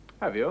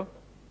 Have you?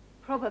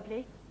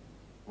 Probably.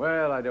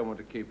 Well, I don't want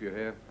to keep you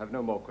here. I've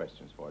no more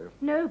questions for you.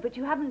 No, but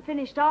you haven't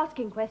finished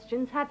asking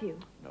questions, have you?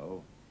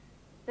 No.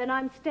 Then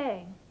I'm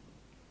staying.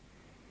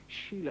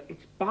 Sheila,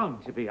 it's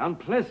bound to be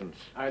unpleasant.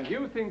 And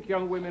you think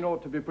young women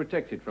ought to be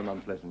protected from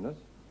unpleasantness?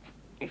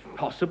 If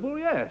possible,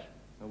 yes.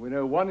 And we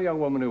know one young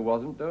woman who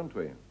wasn't, don't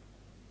we?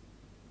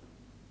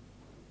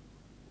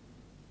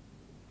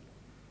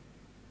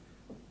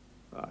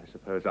 I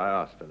suppose I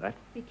asked for that.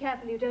 Be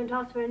careful you don't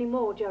ask for any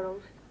more,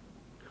 Gerald.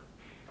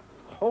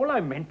 All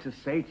I meant to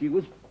say to you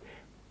was,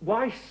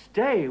 why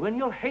stay when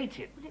you'll hate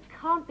it? Well, it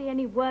can't be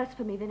any worse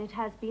for me than it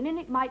has been, and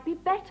it might be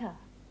better.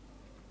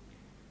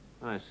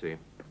 I see.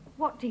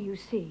 What do you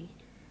see?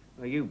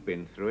 Well, you've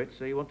been through it,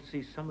 so you want to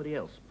see somebody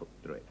else put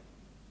through it.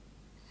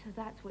 So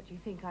that's what you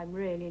think I'm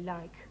really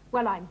like.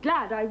 Well, I'm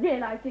glad I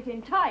realized it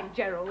in time,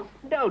 Gerald.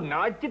 No,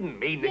 I didn't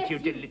mean that Yes, you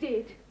did. you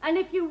did. And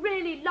if you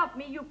really loved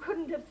me, you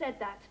couldn't have said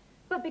that.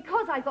 But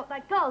because I got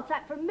that girl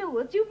sacked from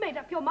Millwards, you've made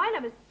up your mind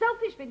I'm a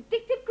selfish,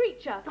 vindictive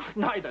creature. I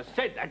neither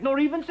said that nor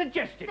even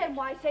suggested Then it.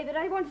 why say that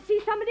I want to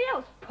see somebody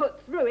else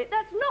put through it?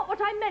 That's not what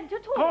I meant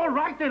at all. All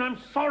right, then, I'm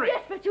sorry.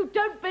 Yes, but you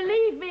don't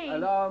believe me.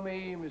 Allow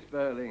me, Miss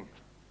Burling.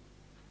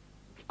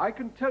 I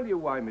can tell you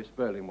why Miss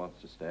Burling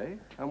wants to stay,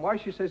 and why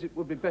she says it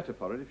would be better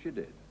for her if she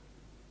did.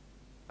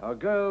 Our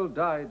girl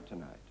died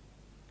tonight.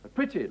 A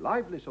pretty,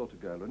 lively sort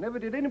of girl who never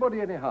did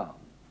anybody any harm.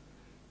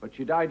 But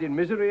she died in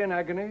misery and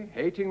agony,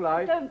 hating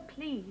life. Don't,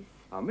 please.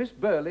 Now, Miss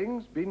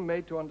Burling's been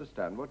made to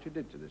understand what she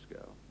did to this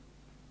girl.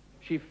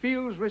 She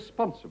feels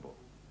responsible.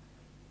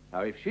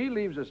 Now, if she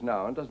leaves us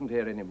now and doesn't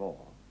hear any more,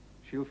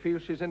 she'll feel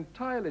she's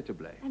entirely to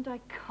blame. And I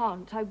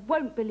can't. I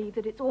won't believe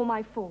that it's all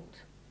my fault.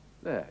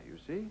 There, you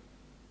see.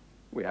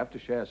 We have to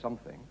share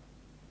something.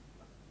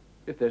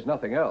 If there's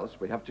nothing else,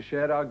 we have to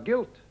share our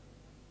guilt.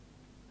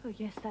 Oh,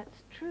 yes,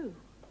 that's true.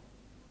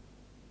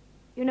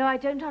 You know, I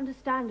don't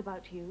understand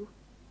about you.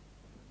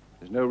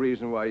 There's no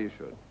reason why you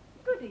should.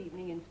 Good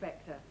evening,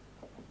 Inspector.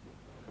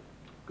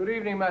 Good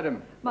evening,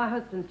 madam. My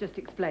husband's just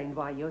explained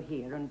why you're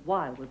here, and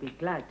while we'll be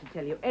glad to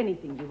tell you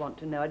anything you want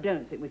to know, I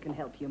don't think we can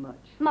help you much.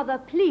 Mother,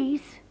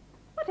 please.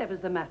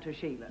 Whatever's the matter,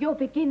 Sheila? You're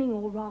beginning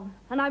all wrong,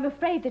 and I'm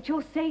afraid that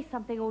you'll say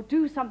something or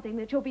do something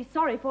that you'll be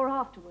sorry for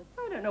afterwards.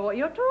 I don't know what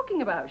you're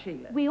talking about,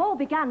 Sheila. We all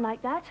began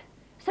like that,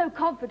 so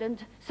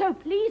confident, so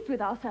pleased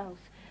with ourselves,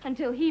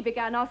 until he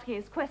began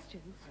asking us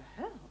questions.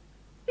 Well,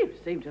 you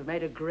seem to have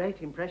made a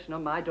great impression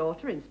on my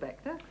daughter,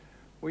 Inspector.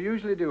 We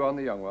usually do on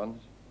the young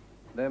ones.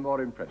 They're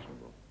more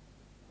impressionable.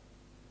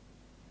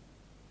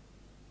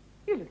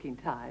 You're looking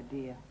tired,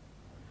 dear.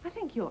 I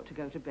think you ought to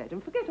go to bed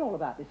and forget all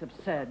about this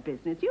absurd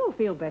business. You'll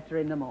feel better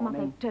in the morning.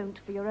 Mother, don't,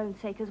 for your own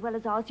sake as well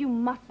as ours. You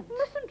mustn't.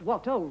 Mustn't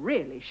what? Oh,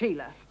 really,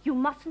 Sheila? You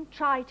mustn't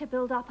try to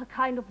build up a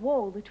kind of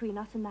wall between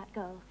us and that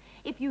girl.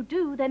 If you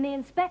do, then the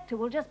inspector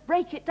will just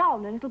break it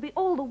down and it'll be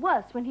all the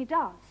worse when he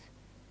does.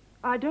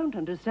 I don't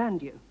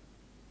understand you.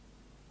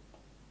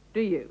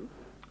 Do you?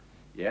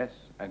 Yes,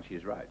 and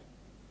she's right.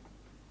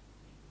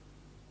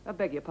 I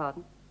beg your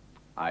pardon?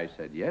 I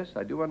said yes,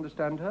 I do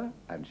understand her,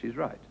 and she's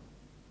right.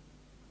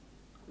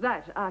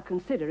 That, I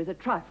consider, is a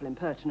trifle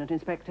impertinent,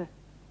 Inspector.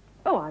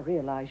 Oh, I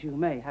realize you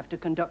may have to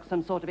conduct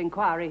some sort of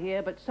inquiry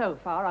here, but so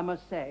far, I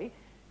must say,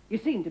 you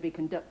seem to be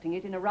conducting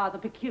it in a rather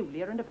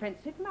peculiar and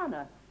offensive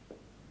manner.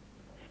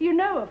 You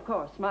know, of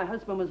course, my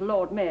husband was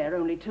Lord Mayor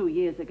only 2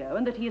 years ago,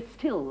 and that he is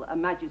still a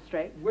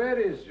magistrate. Where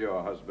is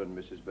your husband,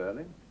 Mrs.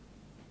 Burling?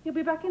 He'll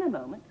be back in a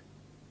moment.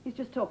 He's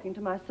just talking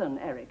to my son,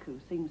 Eric, who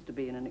seems to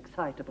be in an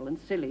excitable and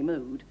silly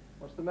mood.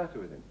 What's the matter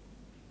with him?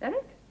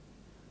 Eric?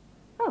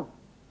 Oh.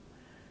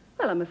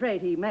 Well, I'm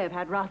afraid he may have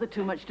had rather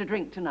too much to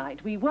drink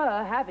tonight. We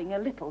were having a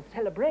little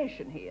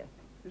celebration here.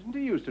 Isn't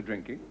he used to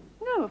drinking?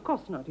 No, of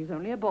course not. He's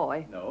only a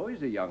boy. No,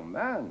 he's a young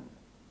man.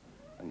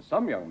 And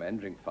some young men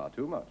drink far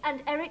too much.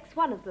 And Eric's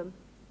one of them.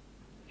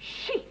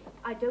 She!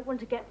 I don't want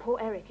to get poor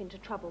Eric into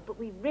trouble, but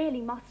we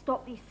really must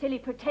stop these silly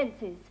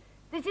pretenses.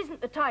 This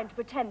isn't the time to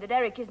pretend that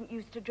Eric isn't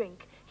used to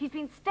drink. He's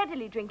been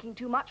steadily drinking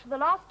too much for the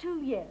last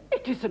 2 years.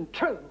 It isn't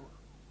true.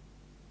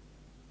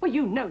 Well,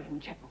 you know him,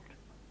 Gerald.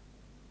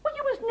 Well,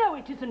 you must know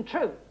it isn't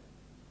true.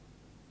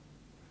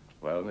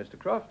 Well, Mr.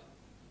 Croft?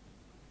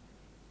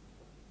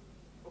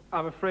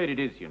 I'm afraid it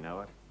is, you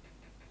know.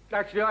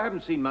 Actually, I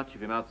haven't seen much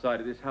of him outside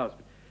of this house,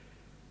 but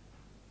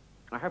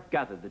I have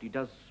gathered that he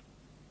does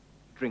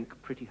drink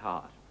pretty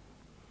hard.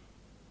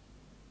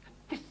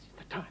 This is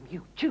the time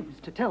you choose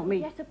to tell me.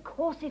 Yes, of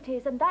course it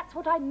is, and that's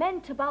what I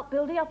meant about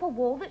building up a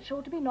wall that's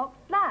sure to be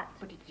knocked flat.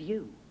 But it's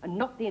you, and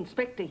not the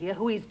inspector here,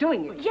 who is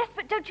doing it. Yes,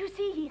 but don't you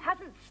see, he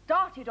hasn't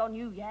started on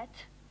you yet.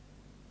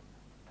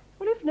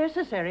 Well, if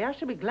necessary, I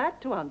shall be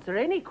glad to answer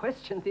any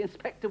questions the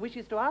inspector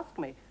wishes to ask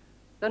me.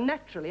 Though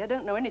naturally, I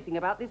don't know anything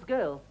about this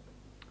girl.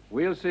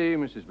 We'll see,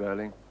 Mrs.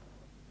 Burling.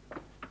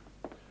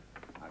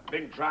 I've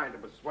been trying to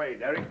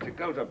persuade Eric to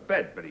go to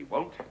bed, but he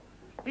won't.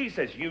 He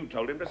says you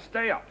told him to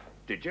stay up,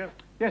 did you?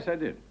 Yes, I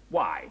did.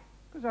 Why?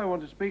 Because I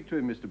want to speak to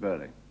him, Mr.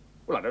 Burling.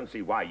 Well, I don't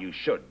see why you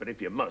should, but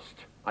if you must,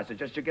 I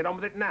suggest you get on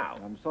with it now.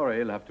 I'm sorry,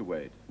 he'll have to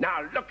wait.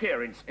 Now, look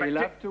here, Inspector.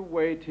 He'll have to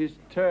wait his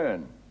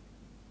turn.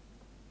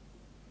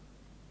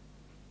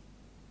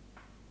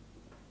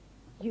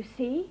 You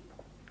see?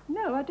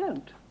 No, I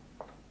don't.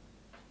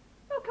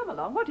 Oh, come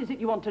along. What is it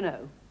you want to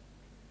know?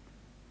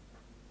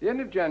 The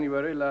end of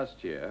January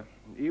last year,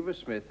 Eva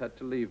Smith had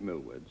to leave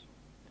Millwoods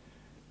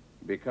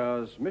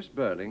because Miss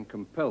Burling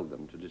compelled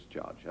them to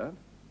discharge her.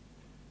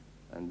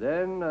 And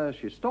then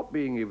she stopped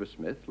being Eva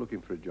Smith,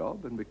 looking for a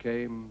job, and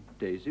became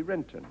Daisy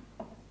Renton,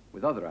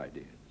 with other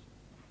ideas.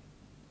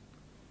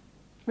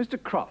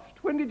 Mr.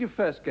 Croft, when did you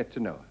first get to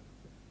know her?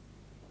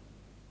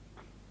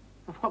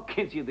 What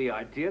gives you the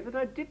idea that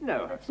I did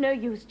know her? It's no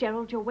use,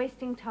 Gerald. You're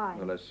wasting time.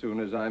 Well, as soon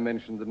as I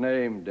mentioned the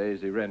name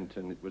Daisy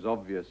Renton, it was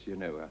obvious you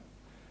knew her.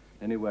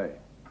 Anyway,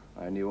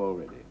 I knew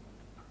already.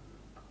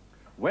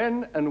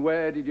 When and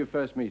where did you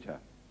first meet her?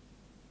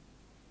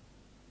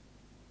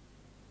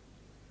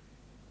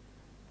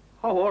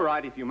 Oh, all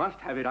right, if you must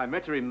have it. I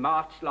met her in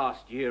March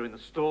last year in the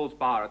Stalls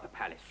Bar at the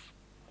Palace.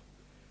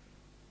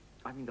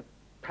 I mean, the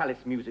Palace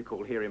Music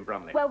Hall here in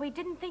Brumley. Well, we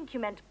didn't think you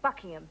meant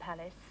Buckingham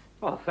Palace.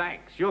 Oh,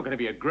 thanks. You're going to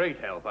be a great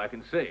help, I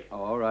can see.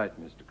 Oh, all right,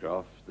 Mr.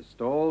 Croft. The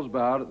Stalls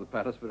Bar at the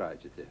Palace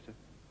Variety Theatre.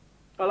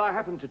 Well, I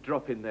happened to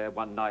drop in there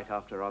one night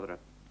after rather a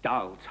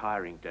dull,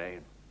 tiring day.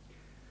 And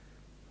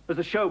as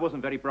the show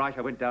wasn't very bright,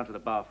 I went down to the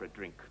bar for a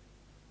drink.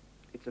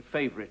 It's a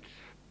favourite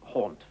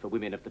haunt for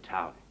women of the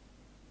town.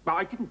 But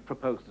I didn't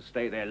propose to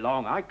stay there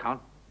long. I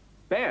can't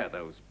bear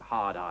those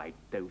hard-eyed,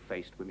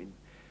 dough-faced women.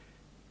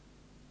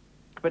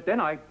 But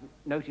then I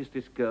noticed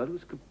this girl who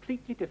was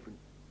completely different.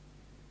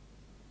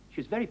 She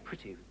was very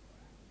pretty.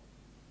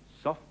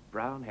 Soft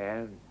brown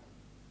hair and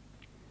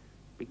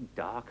big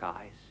dark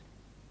eyes.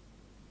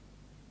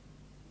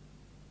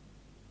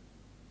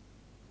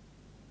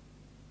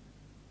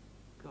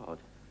 God.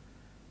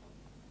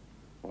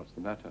 What's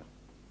the matter?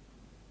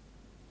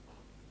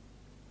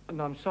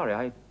 No, I'm sorry.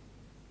 I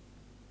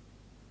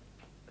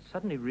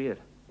suddenly reared.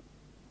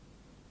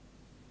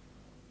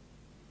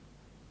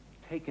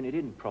 Taken it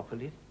in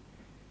properly.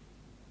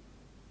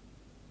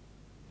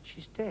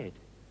 She's dead.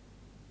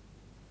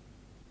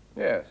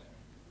 Yes.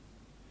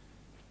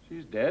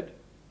 She's dead.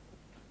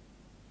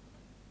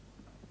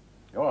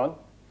 Go on.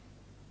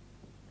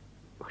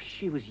 Oh,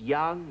 she was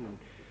young and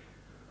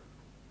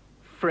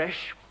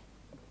fresh,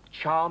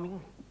 charming,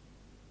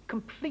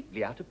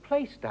 completely out of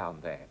place down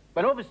there.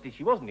 But obviously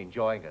she wasn't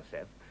enjoying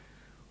herself.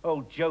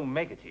 Old Joe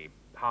Meggety,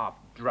 half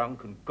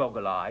drunk and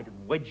goggle-eyed,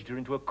 and wedged her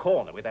into a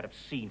corner with that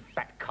obscene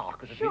fat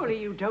carcass of his.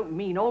 Surely you don't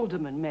mean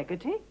Alderman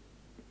Meggety?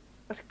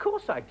 But of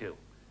course I do.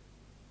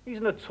 He's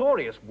a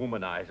notorious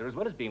womanizer, as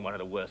well as being one of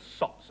the worst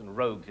sots and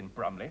rogues in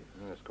Brumley.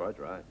 That's quite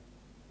right.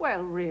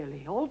 Well,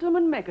 really,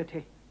 Alderman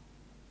Meggety.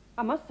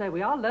 I must say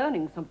we are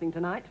learning something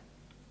tonight.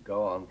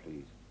 Go on,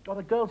 please. Well,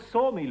 the girl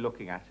saw me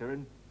looking at her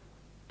and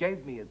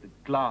gave me a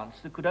glance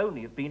that could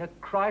only have been a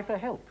cry for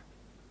help.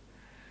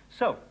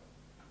 So,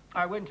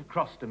 I went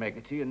across to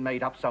Meggerty and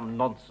made up some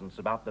nonsense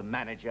about the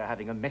manager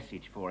having a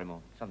message for him or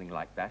something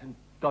like that and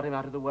got him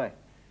out of the way.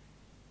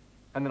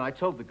 And then I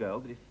told the girl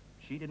that if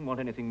she didn't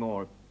want anything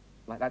more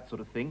like that sort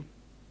of thing,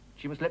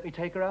 she must let me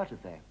take her out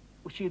of there.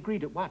 Well, she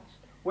agreed at once.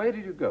 Where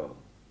did you go?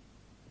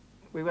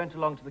 We went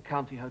along to the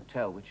county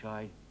hotel, which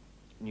I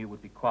knew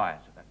would be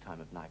quiet at that time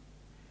of night.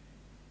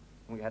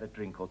 We had a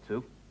drink or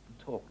two and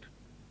talked.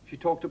 She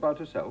talked about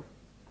herself?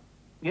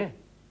 Yeah.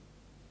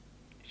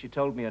 She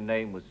told me her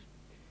name was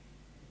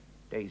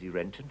Daisy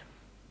Renton,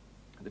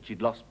 that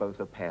she'd lost both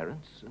her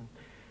parents, and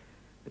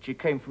that she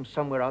came from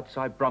somewhere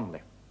outside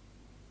Bromley.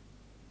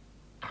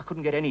 I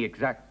couldn't get any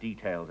exact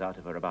details out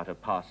of her about her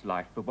past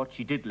life, but what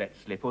she did let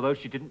slip, although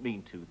she didn't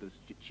mean to, was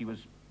she was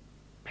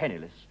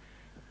penniless.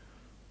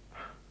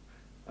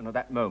 And at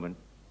that moment,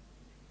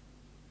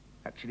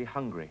 actually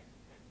hungry.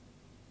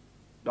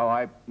 Oh,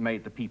 I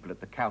made the people at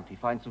the county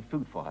find some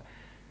food for her.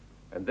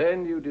 And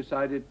then you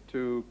decided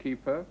to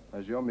keep her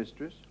as your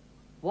mistress?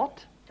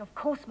 What? Of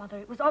course, Mother.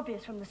 It was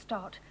obvious from the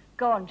start.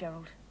 Go on,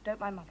 Gerald. Don't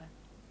mind Mother.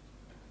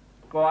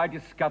 Oh, I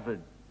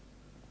discovered,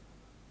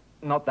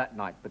 not that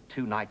night, but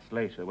 2 nights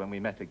later when we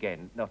met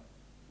again,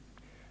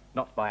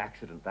 not by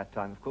accident that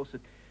time, of course,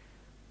 that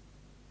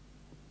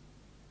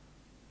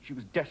she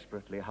was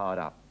desperately hard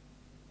up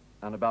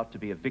and about to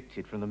be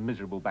evicted from the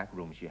miserable back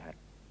room she had.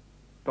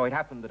 So it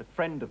happened that a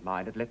friend of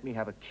mine had let me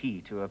have a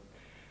key to a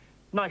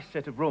nice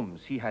set of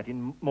rooms he had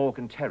in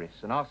Morgan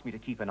Terrace and asked me to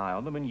keep an eye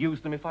on them and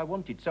use them if I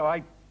wanted. So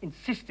I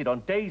insisted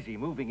on Daisy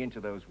moving into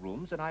those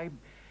rooms, and I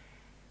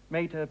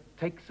made her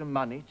take some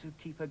money to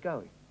keep her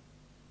going.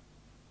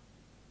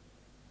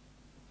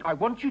 I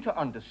want you to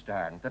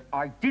understand that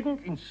I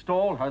didn't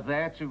install her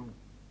there to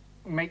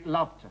make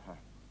love to her.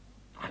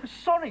 I was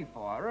sorry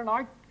for her, and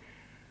I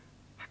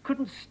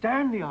couldn't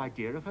stand the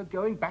idea of her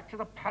going back to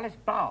the Palace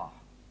Bar.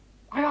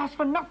 I asked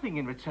for nothing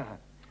in return.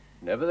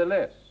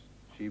 Nevertheless,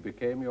 she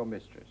became your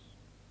mistress.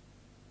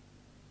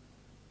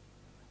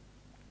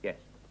 Yes.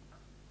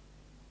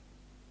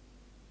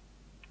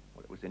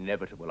 Well, it was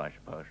inevitable, I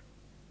suppose.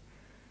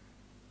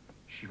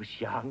 She was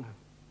young,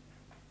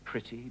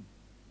 pretty,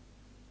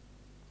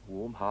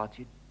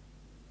 warm-hearted,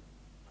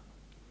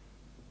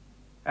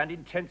 and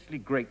intensely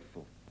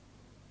grateful.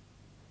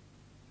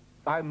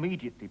 I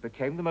immediately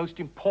became the most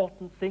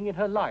important thing in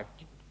her life.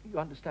 Do you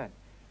understand?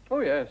 Oh,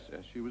 yes,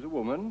 yes. She was a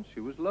woman. She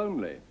was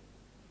lonely.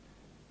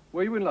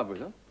 Were you in love with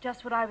her?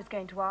 Just what I was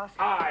going to ask.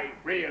 I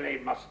really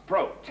must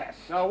protest.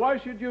 Now, why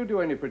should you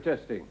do any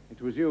protesting?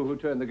 It was you who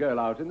turned the girl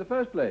out in the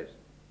first place.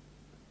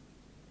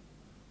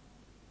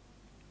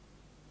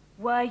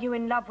 Were you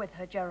in love with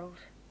her, Gerald?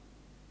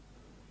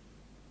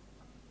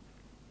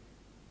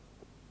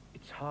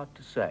 It's hard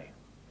to say.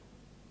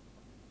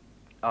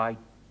 I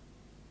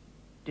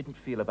didn't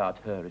feel about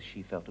her as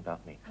she felt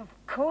about me. Of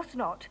course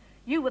not.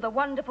 You were the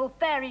wonderful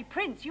fairy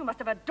prince. You must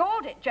have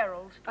adored it,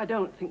 Gerald. I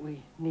don't think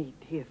we need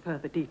hear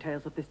further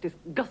details of this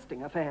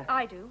disgusting affair.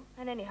 I do.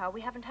 And anyhow,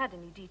 we haven't had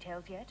any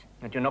details yet.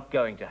 And you're not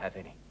going to have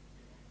any.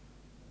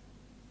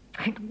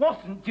 It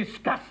wasn't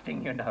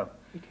disgusting, you know.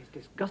 It is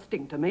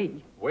disgusting to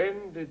me.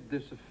 When did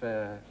this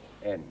affair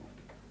end?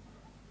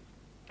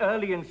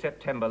 Early in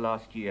September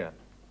last year.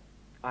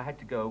 I had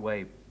to go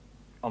away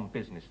on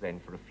business then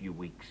for a few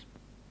weeks.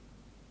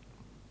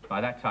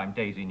 By that time,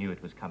 Daisy knew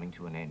it was coming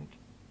to an end.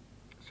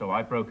 So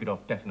I broke it off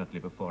definitely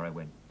before I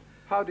went.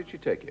 How did she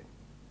take it?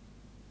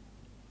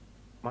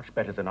 Much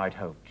better than I'd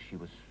hoped. She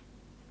was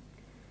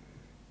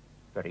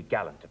very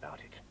gallant about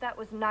it. That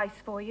was nice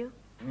for you.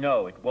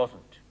 No, it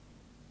wasn't.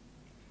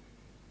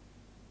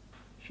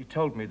 She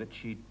told me that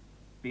she'd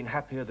been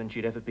happier than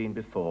she'd ever been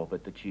before,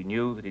 but that she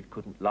knew that it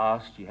couldn't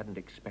last. She hadn't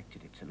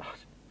expected it to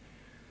last.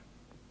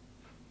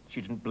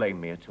 She didn't blame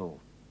me at all.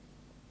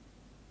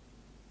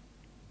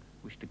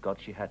 Wish to God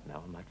she had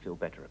now and might feel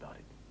better about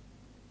it.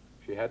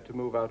 She had to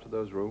move out of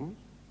those rooms?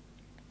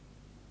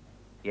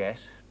 Yes.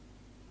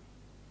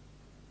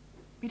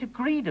 We'd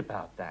agreed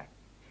about that.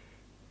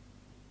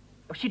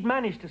 She'd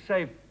managed to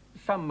save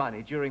some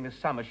money during the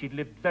summer. She'd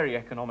lived very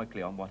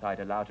economically on what I'd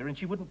allowed her, and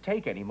she wouldn't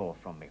take any more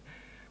from me.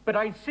 But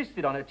I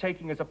insisted on her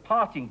taking as a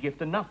parting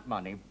gift enough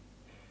money,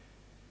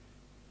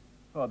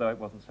 although it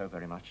wasn't so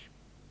very much,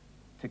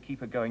 to keep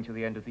her going to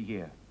the end of the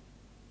year.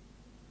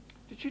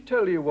 Did she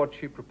tell you what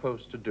she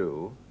proposed to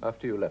do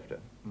after you left her?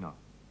 No.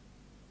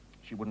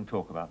 She wouldn't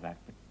talk about that,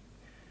 but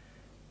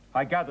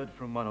I gathered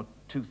from 1 or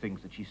 2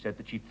 things that she said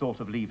that she'd thought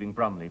of leaving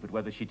Bromley, but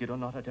whether she did or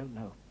not, I don't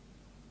know.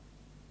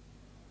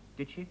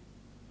 Did she?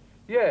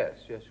 Yes,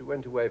 yes. She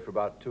went away for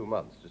about 2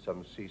 months to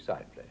some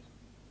seaside place.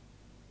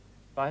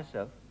 By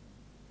herself?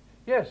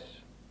 Yes.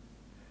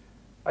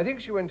 I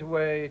think she went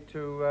away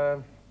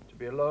to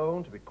be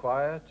alone, to be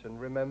quiet, and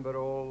remember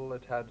all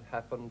that had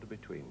happened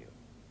between you.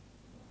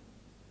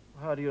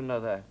 How do you know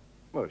that?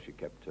 Well, she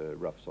kept a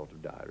rough sort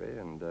of diary,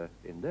 and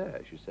in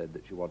there she said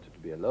that she wanted to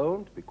be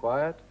alone, to be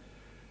quiet,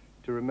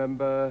 to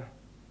remember,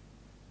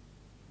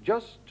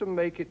 just to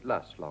make it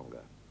last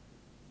longer.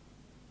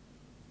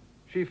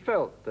 She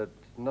felt that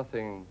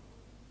nothing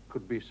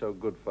could be so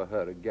good for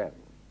her again.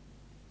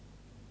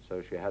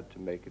 So she had to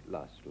make it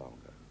last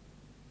longer.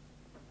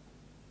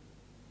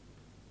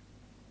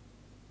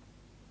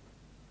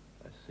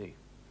 I see.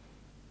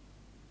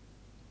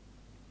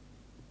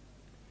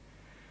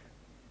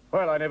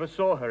 Well, I never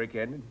saw her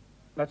again, and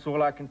that's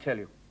all I can tell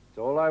you. It's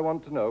all I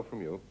want to know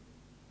from you.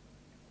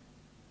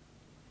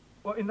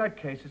 Well, in that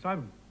case, as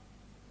I'm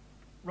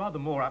rather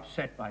more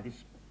upset by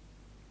this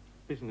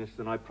business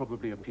than I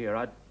probably appear,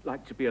 I'd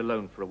like to be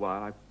alone for a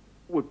while. I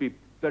would be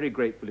very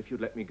grateful if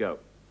you'd let me go.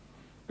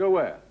 Go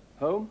where?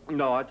 Home?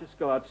 No, I'd just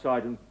go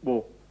outside and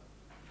walk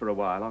for a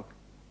while.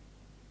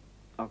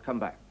 I'll come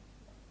back.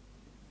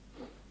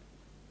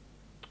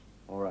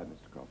 All right,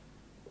 Mr. Croft.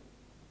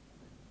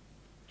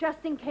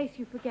 Just in case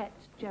you forget,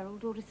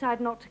 Gerald, or decide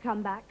not to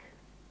come back,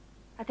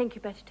 I think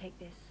you'd better take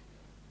this.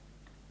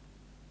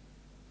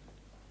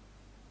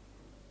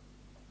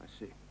 I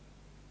see.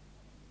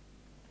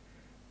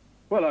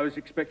 Well, I was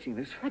expecting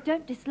this. I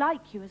don't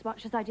dislike you as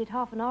much as I did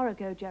half an hour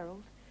ago,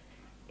 Gerald.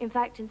 In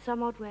fact, in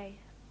some odd way,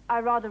 I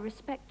rather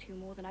respect you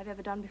more than I've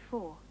ever done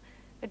before.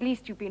 At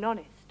least you've been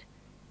honest.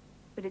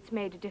 But it's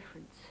made a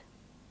difference.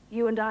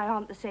 You and I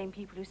aren't the same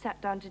people who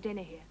sat down to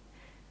dinner here.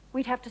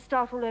 We'd have to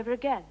start all over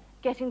again,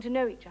 getting to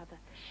know each other.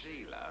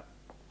 Sheila,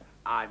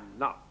 I'm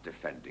not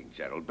defending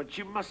Gerald, but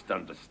you must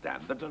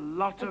understand that a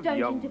lot of Don't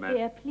young interfere,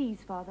 men... please,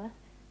 Father.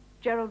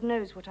 Gerald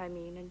knows what I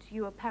mean, and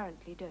you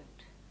apparently don't.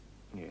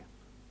 Yeah.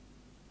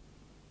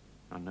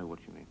 I know what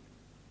you mean.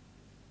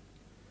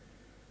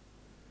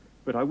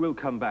 But I will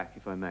come back,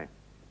 if I may.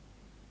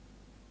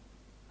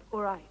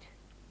 All right.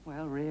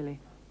 Well, really,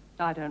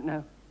 I don't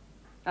know.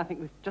 I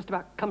think we've just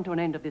about come to an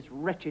end of this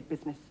wretched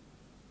business.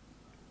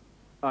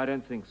 I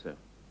don't think so.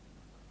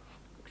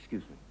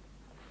 Excuse me.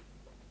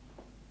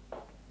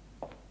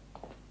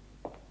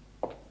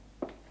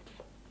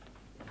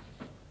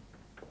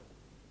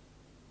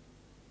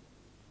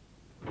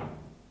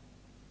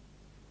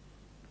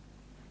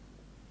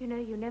 You know,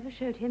 you never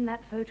showed him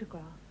that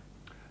photograph.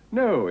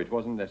 No, it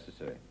wasn't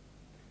necessary.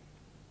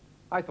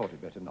 I thought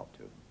it better not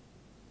to.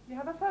 You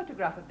have a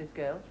photograph of this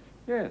girl?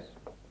 Yes.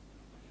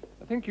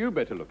 I think you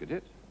better look at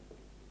it.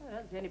 I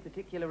don't see any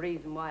particular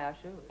reason why I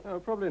should. Oh,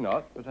 probably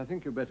not, but I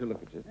think you better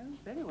look at it. Oh,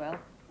 very well.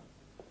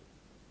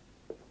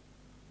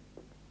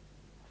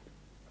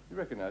 You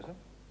recognize her?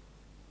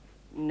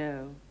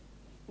 No.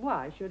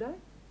 Why should I?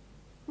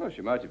 Well,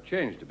 she might have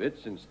changed a bit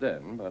since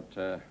then,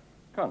 but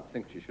can't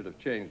think she should have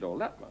changed all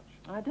that much.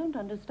 I don't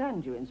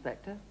understand you,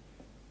 Inspector.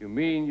 You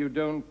mean you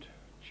don't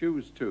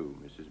choose to,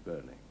 Mrs.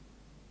 Burling?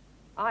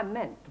 I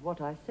meant what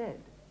I said.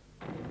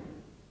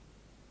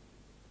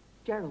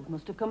 Gerald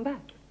must have come back.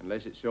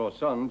 Unless it's your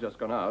son just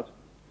gone out.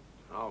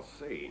 I'll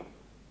see.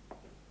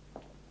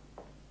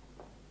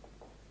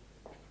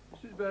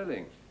 Mrs.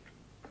 Burling,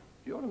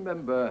 you're a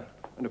member,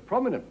 and a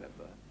prominent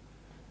member,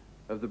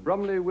 of the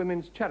Bromley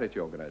Women's Charity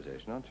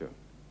Organisation, aren't you?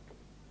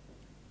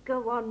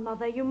 Go on,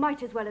 Mother. You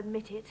might as well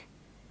admit it.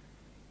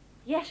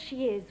 Yes,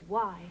 she is.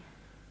 Why?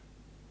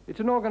 It's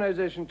an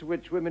organisation to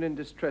which women in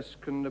distress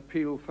can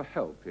appeal for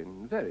help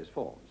in various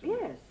forms.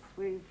 Yes,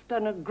 we've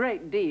done a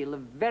great deal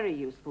of very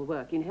useful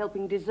work in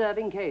helping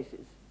deserving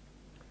cases.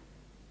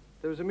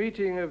 There was a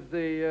meeting of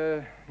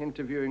the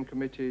interviewing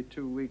committee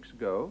 2 weeks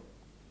ago.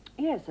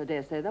 Yes, I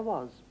dare say there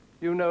was.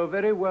 You know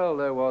very well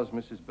there was,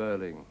 Mrs.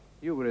 Burling.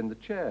 You were in the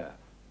chair.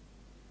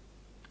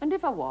 And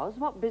if I was,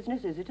 what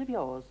business is it of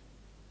yours?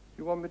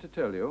 You want me to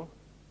tell you,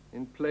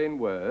 in plain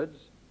words?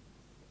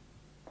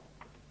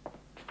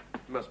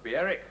 Must be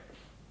Eric.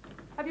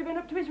 Have you been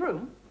up to his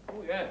room?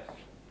 Oh, yes.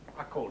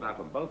 I called out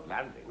on both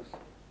landings.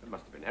 It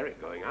must have been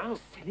Eric going out.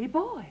 Silly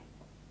boy.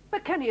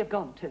 But can he have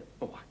gone to?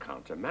 Oh, I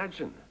can't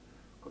imagine.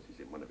 Of course, he's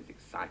in one of his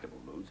excitable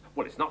moods.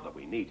 Well, it's not that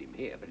we need him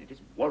here, but it is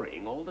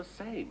worrying all the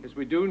same. Yes,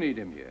 we do need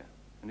him here.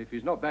 And if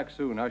he's not back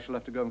soon, I shall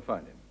have to go and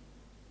find him.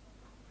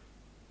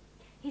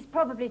 He's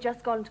probably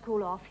just gone to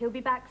cool off. He'll be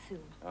back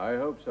soon. I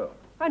hope so.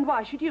 And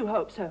why should you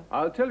hope so?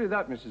 I'll tell you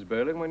that, Mrs.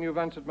 Burling, when you've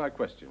answered my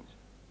questions.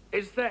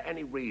 Is there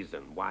any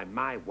reason why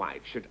my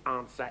wife should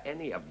answer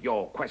any of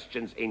your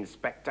questions,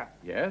 Inspector?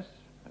 Yes,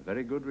 a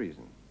very good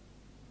reason.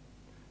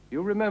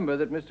 You remember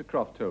that Mr.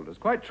 Croft told us,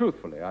 quite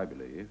truthfully, I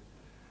believe,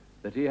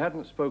 that he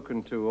hadn't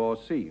spoken to or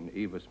seen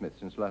Eva Smith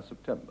since last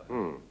September.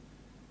 Hmm.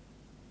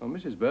 Well,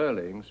 Mrs.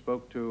 Burling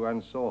spoke to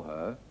and saw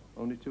her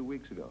only 2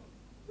 weeks ago.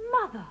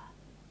 Mother!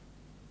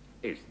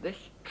 Is this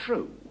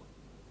true?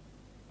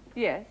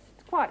 Yes,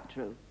 it's quite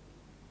true.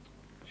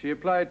 She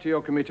applied to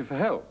your committee for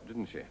help,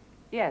 didn't she?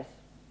 Yes.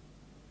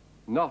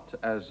 Not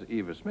as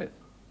Eva Smith.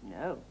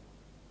 No.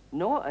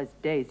 Nor as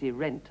Daisy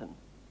Renton.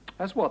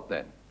 As what,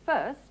 then?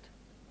 First,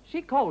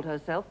 she called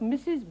herself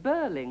Mrs.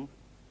 Burling.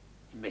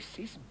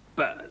 Mrs.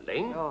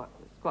 Burling? Oh, it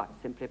was quite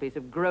simply a piece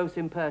of gross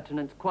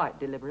impertinence, quite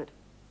deliberate.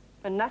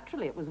 And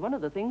naturally, it was one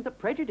of the things that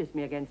prejudiced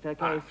me against her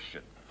I case.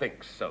 should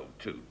think so,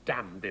 too.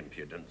 Damned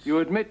impudence. You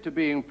admit to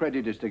being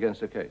prejudiced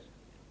against her case?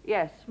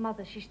 Yes,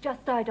 Mother, she's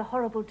just died a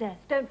horrible death.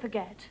 Don't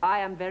forget. I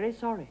am very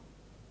sorry.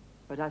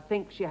 But I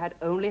think she had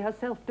only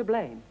herself to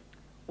blame.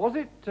 Was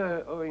it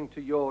owing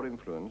to your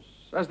influence,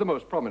 as the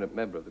most prominent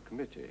member of the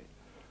committee,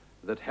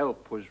 that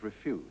help was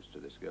refused to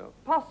this girl?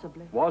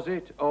 Possibly. Was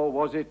it, or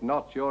was it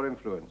not your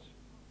influence?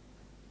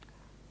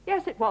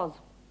 Yes, it was.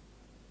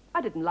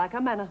 I didn't like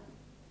her manner.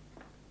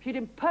 She'd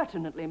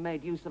impertinently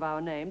made use of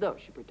our name, though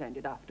she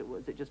pretended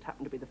afterwards it just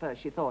happened to be the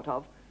first she thought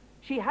of.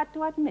 She had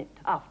to admit,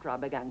 after I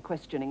began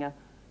questioning her,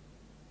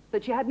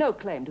 that she had no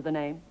claim to the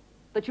name,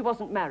 that she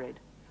wasn't married,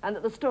 and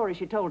that the story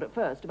she told at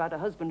first about her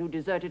husband who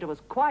deserted her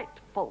was quite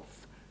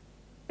false.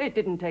 It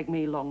didn't take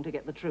me long to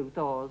get the truth,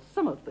 or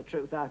some of the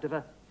truth, out of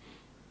her.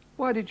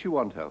 Why did she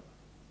want help?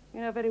 You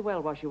know very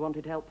well why she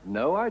wanted help.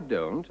 No, I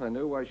don't. I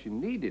know why she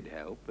needed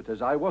help, but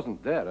as I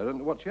wasn't there, I don't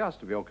know what she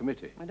asked of your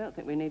committee. I don't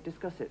think we need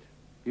discuss it.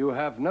 You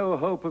have no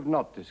hope of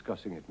not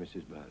discussing it,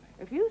 Mrs. Burley.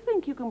 If you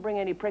think you can bring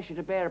any pressure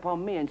to bear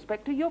upon me,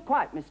 Inspector, you're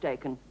quite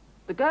mistaken.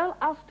 The girl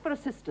asked for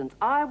assistance.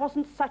 I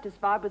wasn't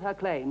satisfied with her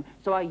claim,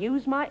 so I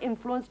used my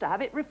influence to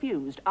have it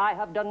refused. I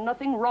have done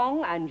nothing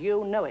wrong, and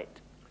you know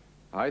it.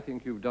 I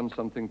think you've done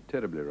something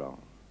terribly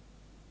wrong,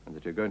 and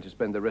that you're going to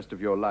spend the rest of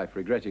your life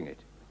regretting it.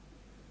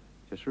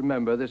 Just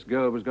remember, this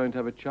girl was going to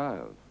have a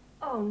child.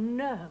 Oh,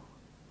 no.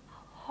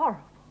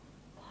 Horrible.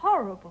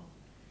 Horrible.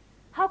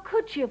 How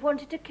could she have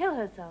wanted to kill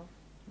herself?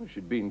 Well,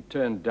 she'd been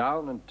turned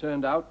down and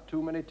turned out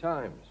too many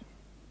times.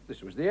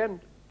 This was the end.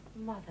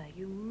 Mother,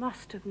 you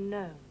must have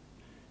known.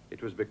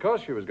 It was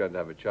because she was going to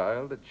have a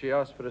child that she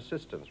asked for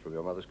assistance from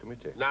your mother's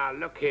committee. Now,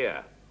 look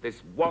here.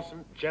 This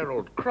wasn't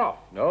Gerald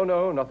Croft. No,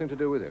 no, nothing to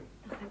do with him.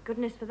 Oh, thank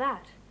goodness for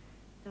that.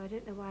 Though I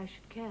don't know why I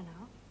should care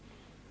now.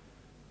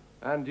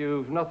 And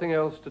you've nothing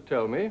else to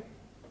tell me?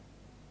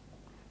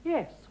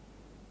 Yes.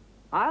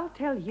 I'll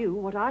tell you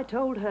what I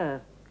told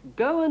her.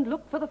 Go and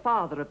look for the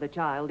father of the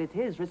child. It's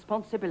his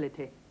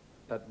responsibility.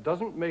 That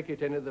doesn't make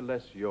it any the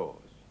less yours.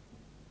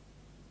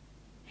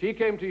 She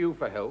came to you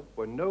for help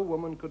when no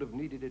woman could have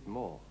needed it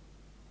more.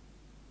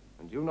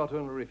 And you not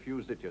only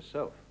refused it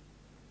yourself,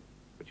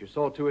 but you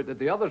saw to it that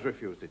the others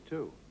refused it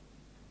too.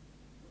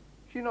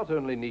 She not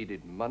only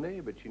needed money,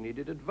 but she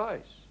needed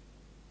advice,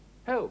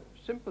 help,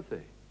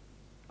 sympathy,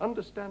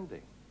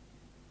 understanding.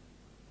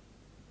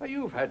 Now,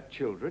 you've had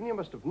children. You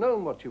must have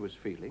known what she was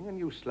feeling, and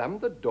you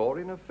slammed the door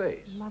in her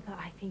face. Mother,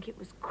 I think it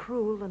was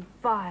cruel and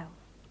vile.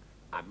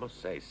 I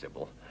must say,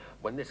 Sybil,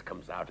 when this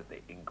comes out at the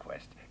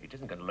inquest, it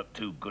isn't going to look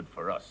too good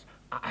for us.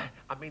 I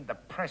mean, the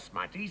press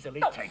might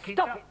easily take it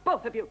up. Stop it,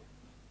 both of you.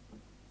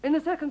 In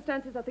the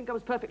circumstances, I think I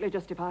was perfectly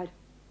justified.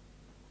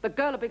 The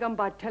girl had begun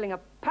by telling a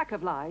pack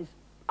of lies.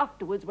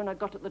 Afterwards, when I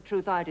got at the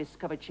truth, I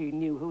discovered she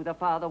knew who the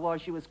father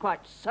was. She was quite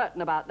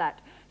certain about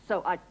that.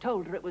 So I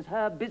told her it was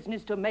her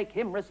business to make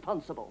him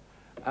responsible.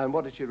 And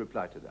what did she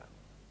reply to that?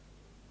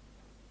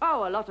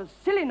 Oh, a lot of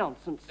silly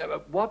nonsense.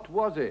 What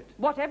was it?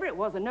 Whatever it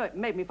was, I know it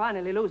made me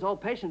finally lose all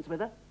patience with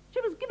her.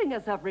 She was giving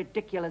herself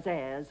ridiculous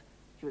airs.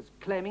 She was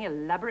claiming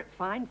elaborate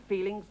fine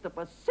feelings that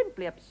were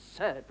simply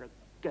absurd for a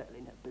girl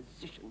in her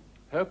position.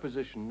 Her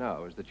position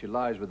now is that she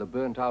lies with a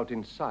burnt-out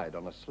inside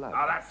on a slab.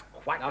 Oh, that's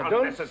quite Now,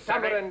 don't unnecessary.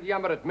 stammer and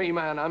yammer at me,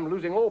 man. I'm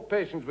losing all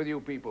patience with you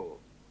people.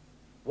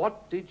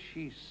 What did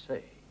she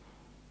say?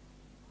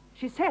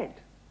 She said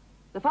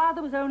the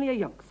father was only a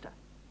youngster.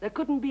 There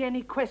couldn't be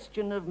any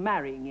question of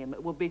marrying him.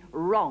 It would be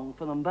wrong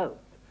for them both.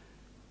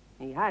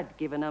 He had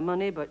given her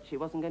money, but she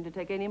wasn't going to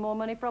take any more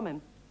money from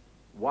him.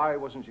 Why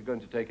wasn't she going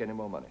to take any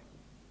more money?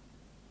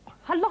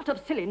 A lot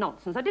of silly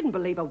nonsense. I didn't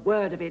believe a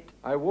word of it.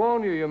 I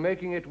warn you, you're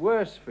making it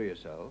worse for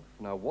yourself.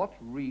 Now, what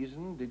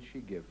reason did she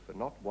give for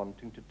not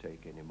wanting to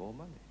take any more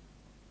money?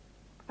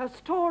 Her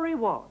story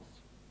was,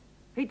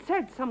 he'd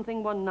said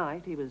something one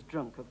night, he was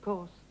drunk, of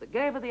course, that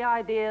gave her the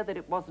idea that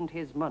it wasn't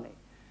his money.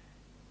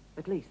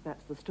 At least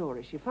that's the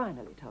story she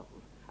finally told,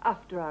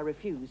 after I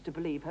refused to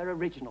believe her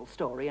original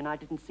story, and I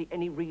didn't see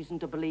any reason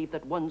to believe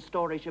that one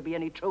story should be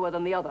any truer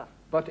than the other.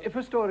 But if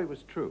her story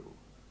was true,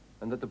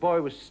 and that the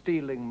boy was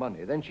stealing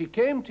money, then she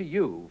came to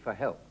you for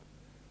help,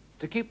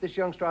 to keep this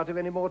youngster out of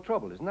any more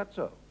trouble, isn't that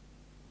so?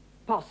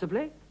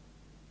 Possibly.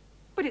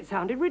 But it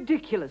sounded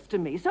ridiculous to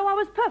me, so I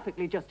was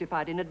perfectly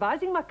justified in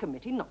advising my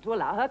committee not to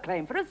allow her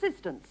claim for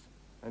assistance.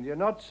 And you're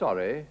not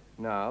sorry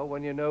now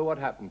when you know what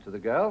happened to the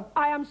girl?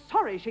 I am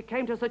sorry she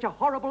came to such a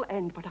horrible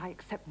end, but I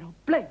accept no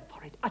blame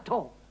for it at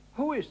all.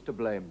 Who is to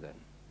blame, then?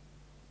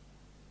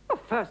 Well,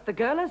 first, the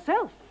girl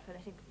herself. For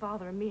letting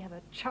Father and me have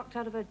her chucked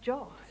out of her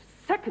job.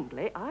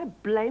 Secondly, I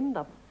blame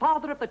the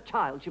father of the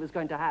child she was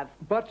going to have.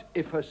 But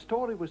if her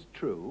story was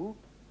true,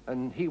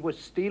 and he was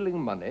stealing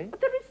money...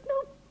 But there is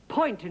no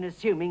point in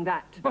assuming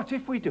that. But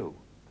if we do?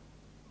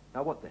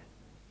 Now, what then?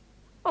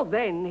 Well,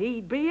 then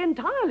he'd be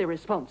entirely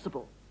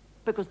responsible.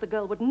 Because the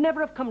girl would never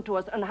have come to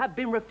us and have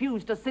been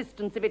refused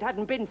assistance if it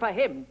hadn't been for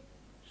him.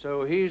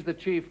 So he's the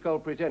chief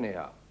culprit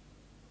anyhow?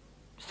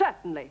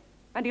 Certainly.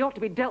 And he ought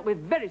to be dealt with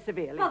very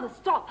severely. Father,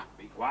 stop!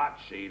 Be quiet,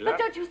 Sheila. But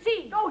don't you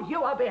see? Oh,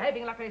 you are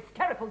behaving like a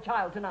hysterical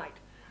child tonight.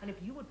 And if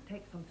you would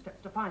take some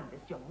steps to find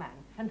this young man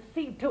and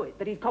see to it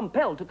that he's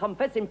compelled to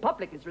confess in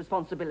public his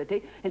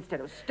responsibility, instead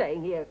of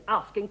staying here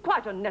asking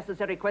quite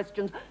unnecessary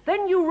questions,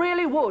 then you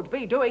really would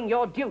be doing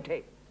your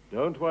duty.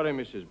 Don't worry,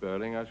 Mrs.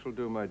 Burling. I shall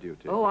do my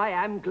duty. Oh, I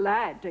am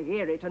glad to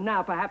hear it. And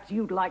now perhaps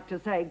you'd like to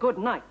say good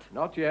night.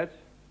 Not yet.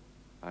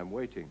 I'm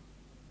waiting.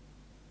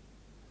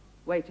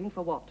 Waiting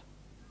for what?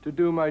 To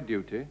do my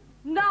duty.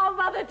 Now,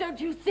 Mother, don't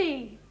you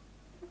see?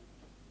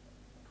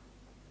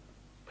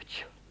 But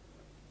you...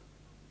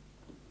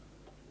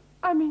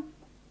 I mean...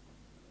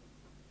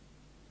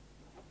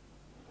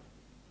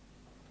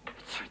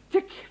 It's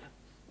ridiculous.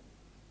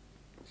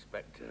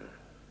 Inspector,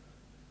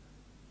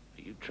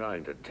 are you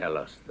trying to tell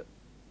us that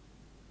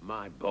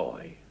my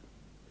boy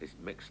is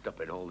mixed up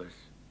in all this?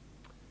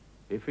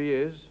 If he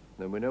is,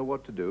 then we know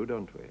what to do,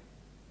 don't we?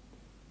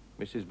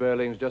 Mrs.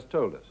 Burling's just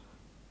told us.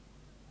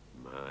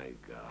 My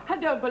God. I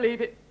don't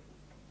believe it.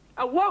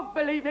 I won't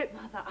believe it.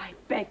 Mother, I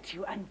begged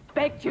you and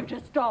begged you to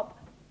stop.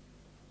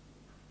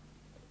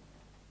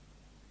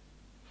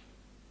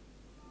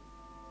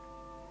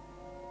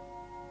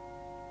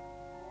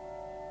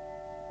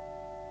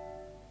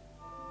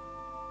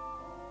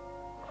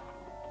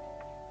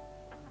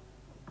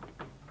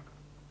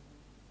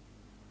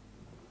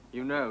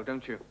 You know,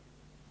 don't you?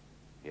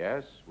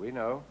 Yes, we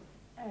know.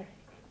 Eric,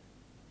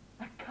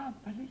 I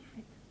can't believe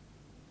it.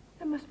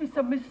 There must be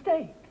some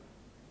mistake.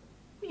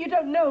 You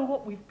don't know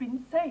what we've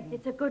been saying.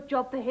 It's a good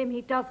job for him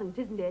he doesn't,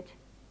 isn't it?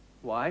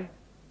 Why?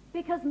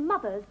 Because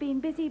Mother's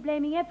been busy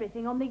blaming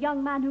everything on the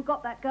young man who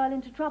got that girl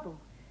into trouble.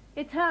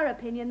 It's her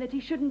opinion that he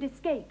shouldn't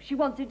escape. She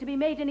wants him to be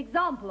made an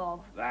example of.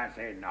 That's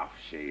enough,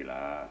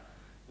 Sheila.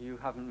 You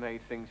haven't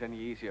made things any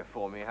easier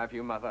for me, have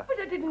you, Mother?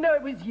 But I didn't know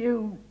it was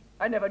you.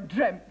 I never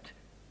dreamt.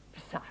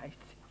 Besides,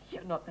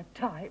 you're not the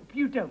type.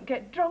 You don't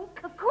get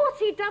drunk. Of course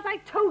he does. I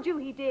told you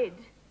he did.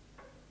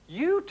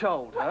 You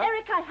told her? Well,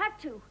 Eric, I had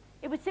to.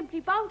 It was simply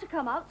bound to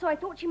come out, so I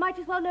thought she might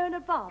as well know in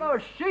advance. Oh,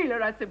 Sheila,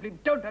 I simply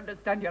don't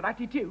understand your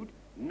attitude.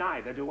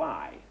 Neither do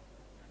I.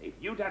 If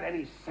you'd had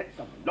any sense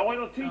of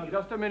loyalty... Now,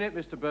 just a minute,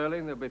 Mr.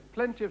 Burling. There'll be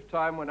plenty of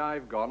time when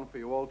I've gone for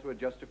you all to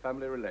adjust to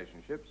family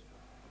relationships.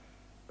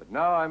 But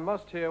now I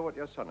must hear what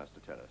your son has to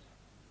tell us.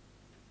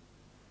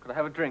 Could I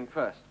have a drink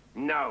first?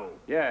 No.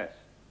 Yes.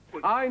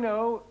 I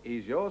know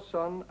he's your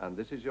son and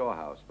this is your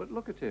house, but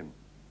look at him.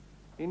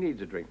 He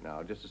needs a drink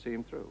now just to see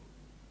him through.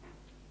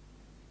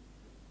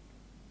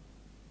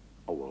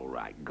 Oh, all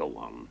right, go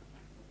on.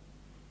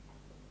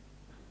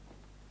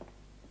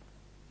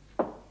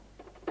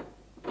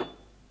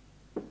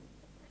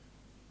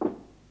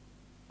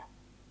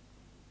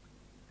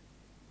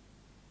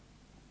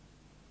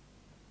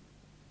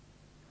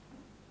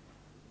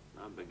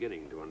 I'm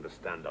beginning to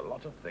understand a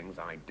lot of things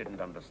I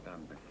didn't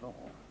understand before.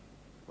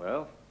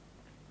 Well,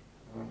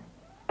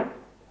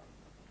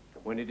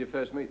 when did you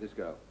first meet this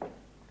girl?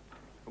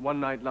 One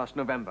night last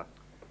November,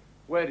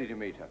 Where did you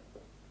meet her?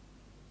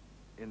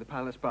 in the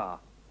Palace Bar.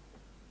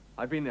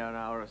 I'd been there an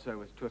hour or so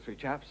with 2 or 3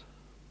 chaps.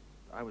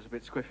 I was a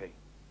bit squiffy.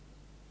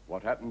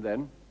 What happened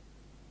then?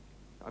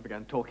 I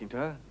began talking to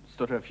her,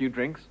 stood her a few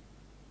drinks.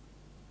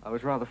 I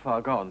was rather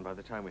far gone by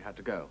the time we had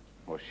to go.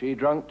 Was she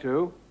drunk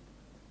too?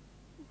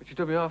 But she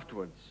told me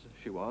afterwards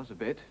she was, a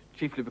bit,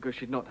 chiefly because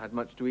she'd not had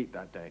much to eat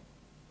that day.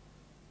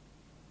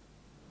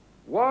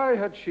 Why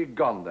had she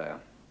gone there?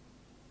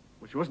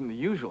 Well, she wasn't the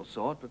usual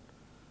sort, but,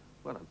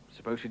 well, I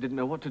suppose she didn't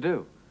know what to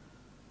do.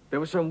 There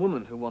was some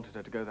woman who wanted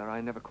her to go there.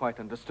 I never quite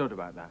understood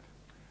about that.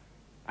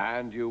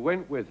 And you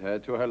went with her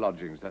to her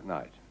lodgings that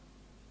night?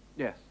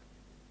 Yes.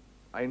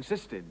 I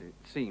insisted, it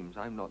seems.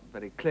 I'm not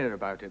very clear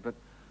about it, but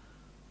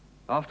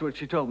afterwards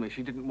she told me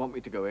she didn't want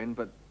me to go in,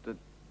 but that,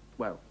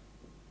 well,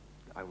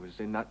 I was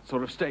in that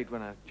sort of state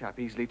when a chap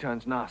easily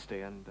turns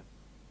nasty, and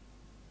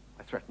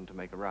I threatened to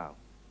make a row.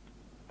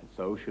 And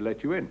so she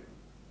let you in?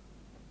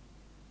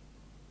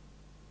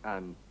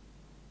 And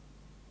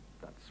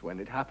that's when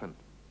it happened.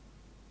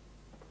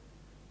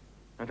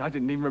 And I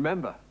didn't even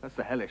remember. That's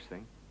the hellish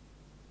thing.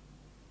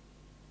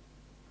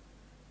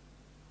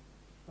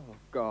 Oh,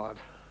 God.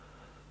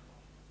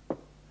 How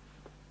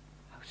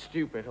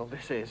stupid all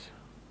this is.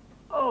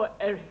 Oh,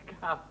 Eric,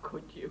 how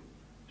could you?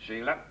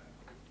 Sheila,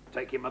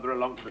 take your mother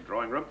along to the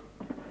drawing room.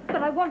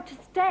 But I want to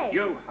stay.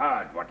 You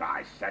heard what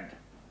I said.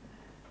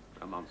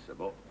 Come on,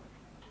 Sybil.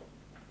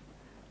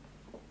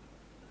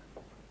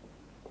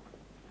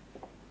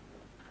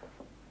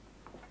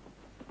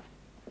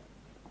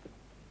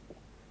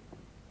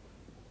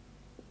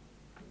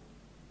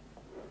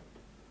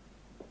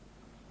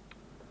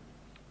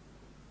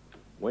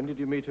 When did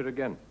you meet her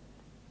again?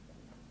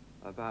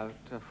 About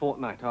a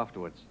fortnight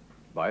afterwards.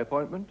 By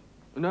appointment?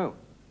 No.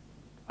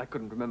 I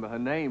couldn't remember her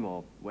name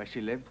or where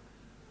she lived.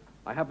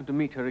 I happened to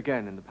meet her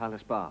again in the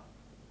Palace Bar.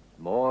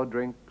 More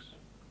drinks?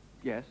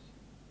 Yes,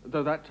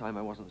 though that time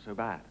I wasn't so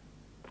bad.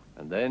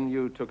 And then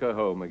you took her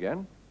home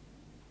again?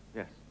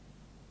 Yes.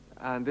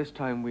 And this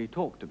time we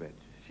talked a bit.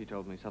 She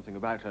told me something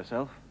about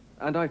herself,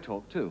 and I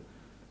talked too.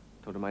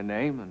 Told her my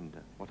name and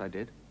what I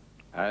did.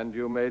 And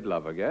you made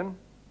love again?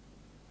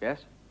 Yes.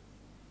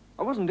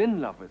 I wasn't in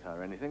love with her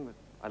or anything, but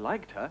I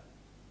liked her.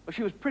 Well,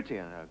 she was pretty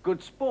and a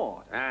good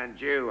sport. And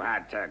you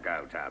had to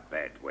go to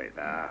bed with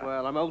her.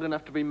 Well, I'm old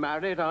enough to be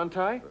married, aren't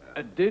I?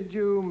 Did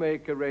you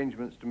make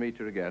arrangements to meet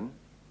her again?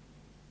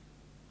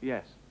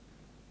 Yes.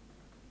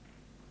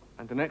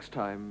 And the next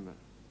time,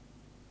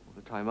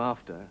 or the time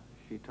after,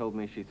 she told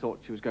me she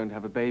thought she was going to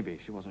have a baby.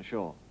 She wasn't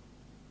sure.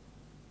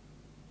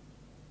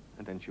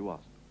 And then she was.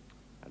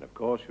 And of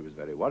course she was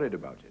very worried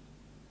about it.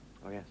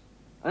 Oh, yes.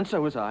 And so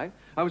was I.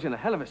 I was in a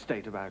hell of a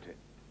state about it.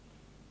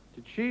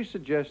 Did she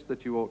suggest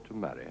that you ought to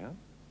marry her?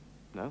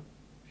 No.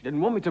 She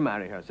didn't want me to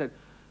marry her. Said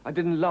I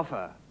didn't love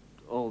her.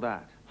 All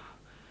that.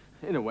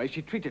 In a way,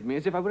 she treated me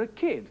as if I were a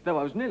kid, though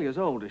I was nearly as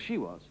old as she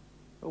was.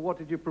 Well, what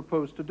did you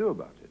propose to do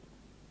about it?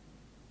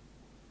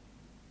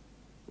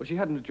 Well, she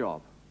hadn't a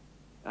job,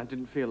 and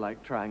didn't feel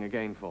like trying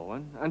again for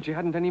one, and she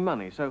hadn't any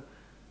money, so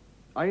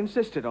I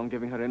insisted on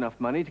giving her enough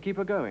money to keep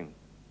her going,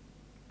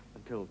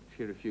 until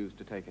she refused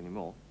to take any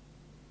more.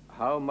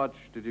 How much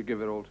did you give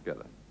her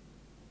altogether?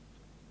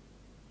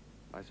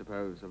 I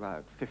suppose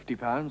about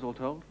 £50 all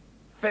told.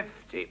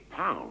 £50?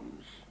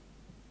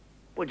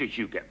 Where did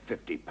you get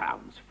 £50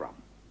 from?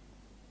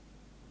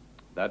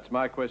 That's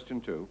my question,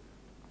 too.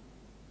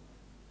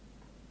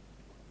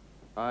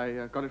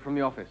 I got it from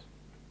the office.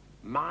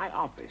 My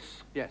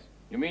office? Yes.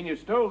 You mean you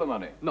stole the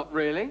money? Not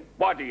really.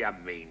 What do you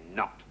mean,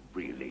 not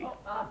really? Oh,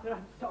 Arthur,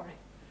 I'm sorry.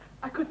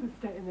 I couldn't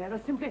stay in there.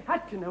 I simply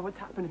had to know what's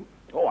happening.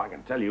 Oh, I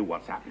can tell you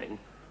what's happening.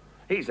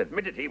 He's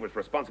admitted he was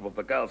responsible for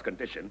the girl's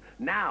condition.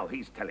 Now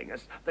he's telling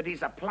us that he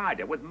supplied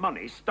her with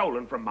money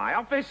stolen from my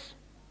office.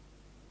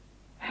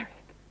 Eric,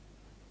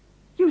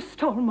 you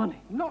stole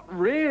money. Not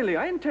really.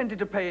 I intended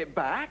to pay it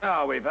back.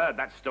 Oh, we've heard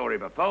that story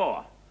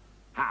before.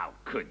 How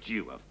could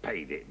you have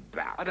paid it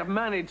back? I'd have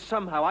managed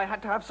somehow. I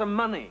had to have some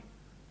money.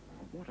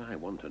 What I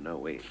want to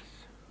know is,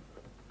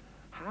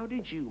 how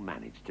did you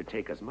manage to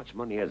take as much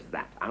money as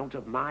that out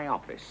of my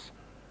office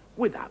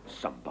without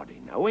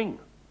somebody knowing?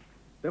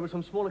 There were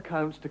some small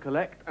accounts to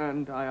collect,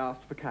 and I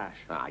asked for cash.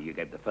 Ah, you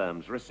gave the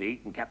firm's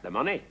receipt and kept the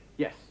money?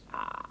 Yes.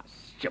 Ah,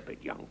 stupid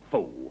young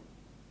fool.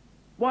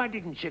 Why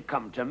didn't you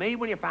come to me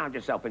when you found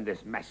yourself in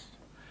this mess?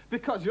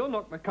 Because you're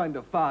not the kind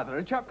of father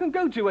a chap can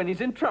go to when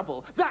he's in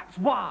trouble. That's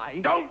why.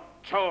 Don't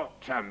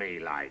talk to me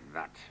like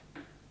that.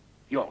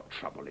 Your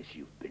trouble is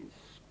you've been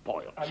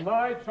spoiled. And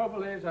my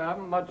trouble is I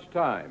haven't much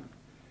time.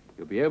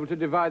 You'll be able to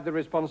divide the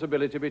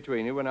responsibility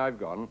between you when I've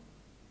gone.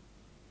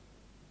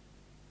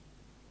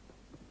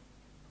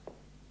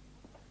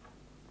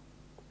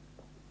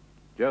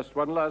 Just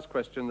one last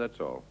question, that's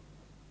all.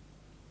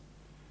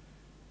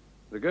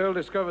 The girl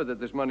discovered that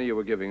this money you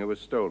were giving her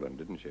was stolen,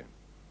 didn't she?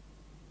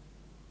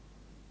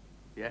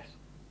 Yes.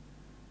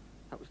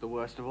 That was the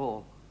worst of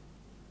all.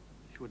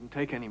 She wouldn't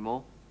take any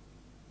more.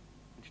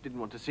 And she didn't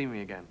want to see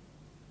me again.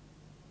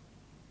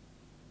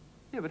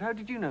 Yeah, but how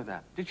did you know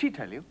that? Did she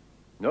tell you?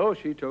 No,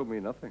 she told me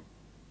nothing.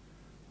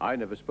 I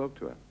never spoke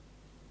to her.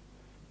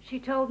 She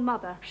told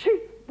Mother.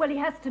 Well, he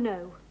has to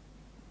know.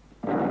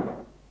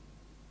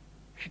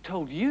 She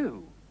told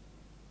you?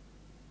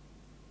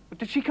 But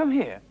did she come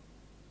here?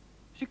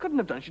 She couldn't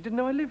have done. She didn't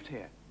know I lived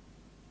here.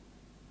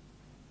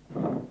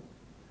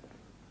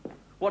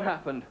 What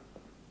happened?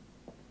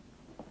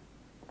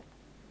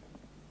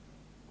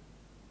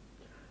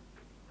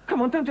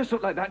 Come on, don't just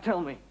look like that.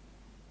 Tell me.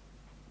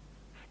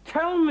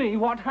 Tell me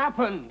what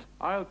happened.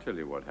 I'll tell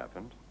you what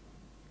happened.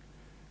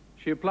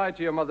 She applied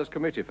to your mother's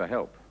committee for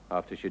help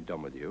after she'd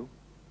done with you.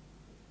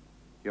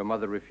 Your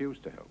mother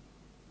refused to help.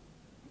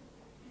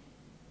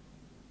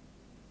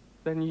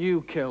 Then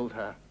you killed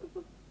her.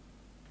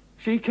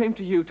 She came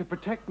to you to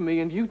protect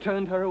me, and you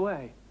turned her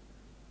away.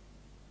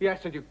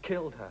 Yes, and you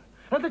killed her.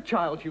 And the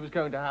child she was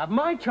going to have,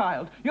 my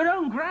child, your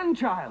own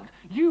grandchild.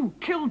 You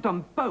killed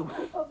them both.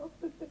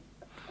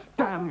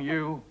 Damn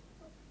you.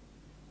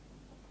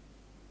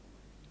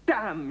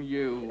 Damn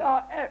you.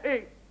 Oh,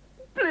 Eric,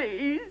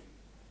 please.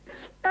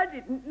 I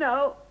didn't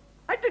know.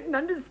 I didn't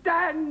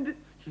understand.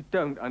 You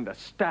don't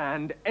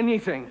understand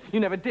anything. You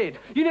never did.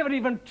 You never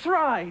even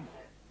tried.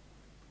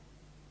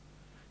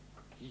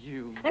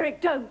 You...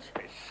 Eric, don't.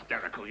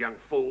 Hysterical young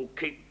fool.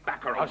 Keep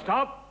back or Now I'll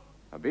stop.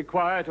 Now be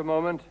quiet a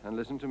moment and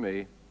listen to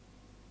me.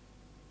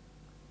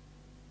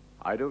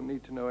 I don't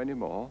need to know any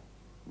more.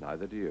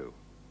 Neither do you.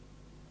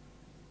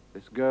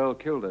 This girl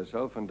killed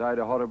herself and died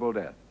a horrible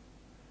death.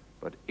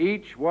 But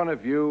each one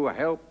of you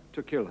helped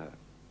to kill her.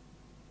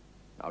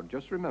 Now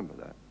just remember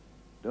that.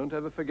 Don't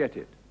ever forget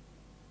it.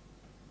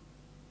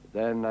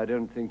 Then I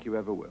don't think you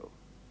ever will.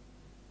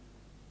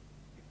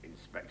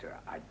 Inspector,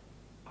 I'd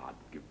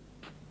give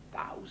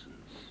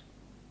thousands.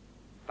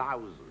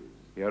 Thousands.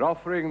 You're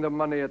offering the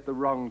money at the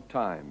wrong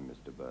time,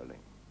 Mr. Burling.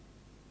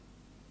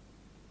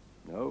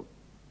 No,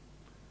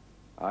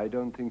 I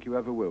don't think you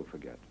ever will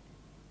forget.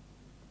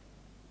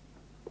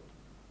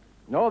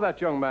 Nor that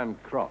young man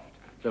Croft,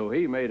 though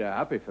he made her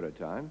happy for a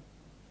time.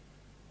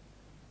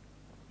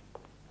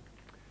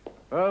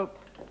 Well,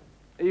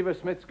 Eva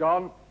Smith's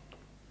gone.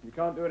 You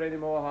can't do her any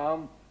more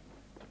harm.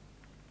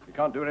 You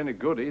can't do her any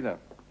good either.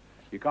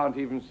 You can't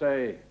even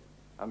say,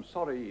 I'm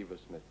sorry, Eva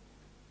Smith.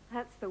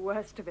 That's the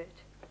worst of it.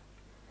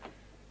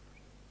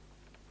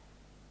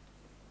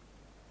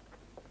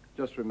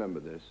 Just remember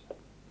this.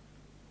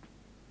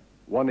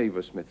 One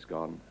Eva Smith's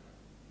gone.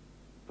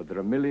 But there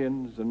are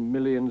millions and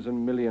millions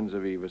and millions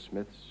of Eva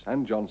Smiths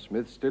and John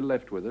Smiths still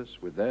left with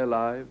us, with their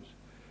lives,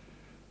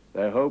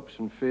 their hopes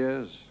and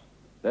fears,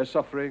 their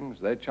sufferings,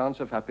 their chance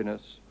of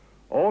happiness,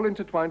 all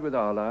intertwined with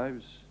our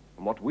lives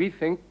and what we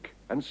think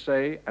and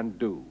say and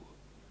do.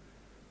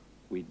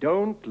 We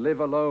don't live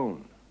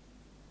alone.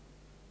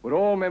 We're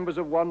all members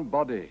of one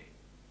body.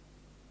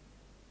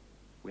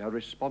 We are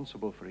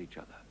responsible for each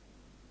other.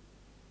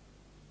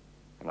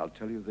 And I'll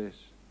tell you this,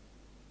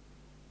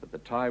 that the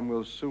time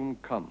will soon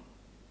come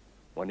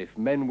when if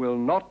men will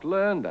not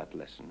learn that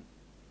lesson,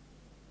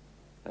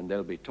 then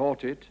they'll be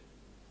taught it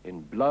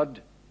in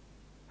blood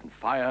and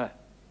fire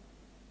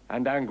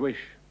and anguish.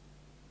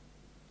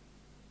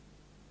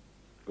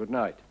 Good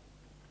night.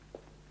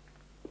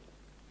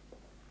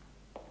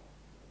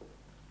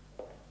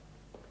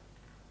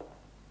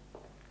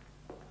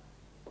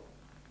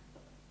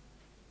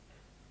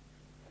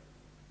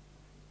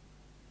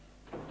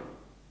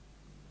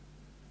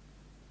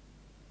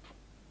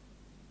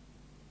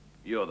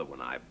 You're the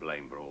one I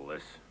blame for all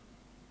this.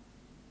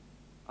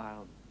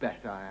 I'll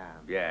bet I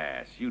am.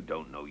 Yes, you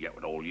don't know yet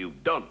what all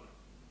you've done.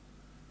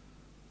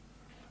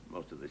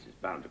 Most of this is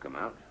bound to come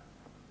out.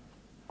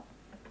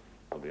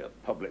 There'll be a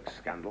public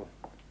scandal.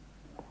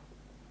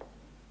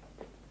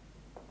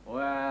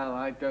 Well,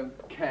 I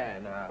don't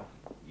care now.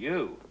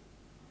 You?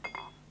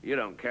 You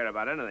don't care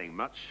about anything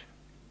much.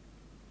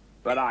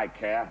 But I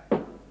care.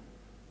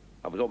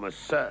 I was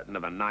almost certain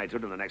of a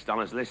knighthood on the next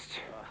honours list.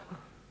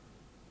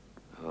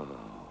 Oh.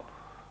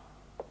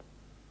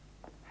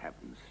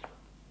 Heavens.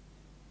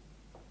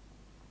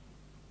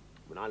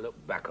 When I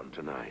look back on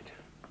tonight,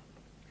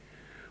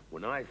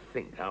 when I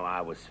think how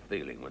I was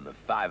feeling when the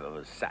five of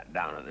us sat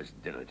down at this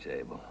dinner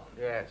table.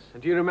 Yes.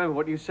 And do you remember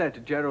what you said to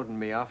Gerald and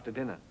me after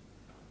dinner?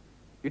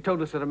 You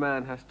told us that a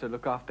man has to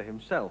look after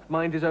himself,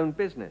 mind his own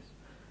business,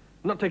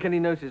 not take any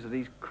notice of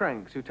these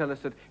cranks who tell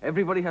us that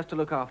everybody has to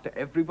look after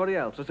everybody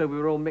else, as though we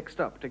were all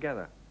mixed up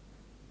together.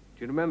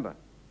 Do you remember?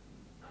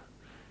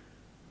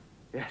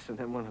 Yes, and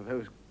then one of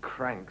those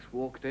cranks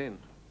walked in.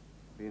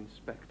 The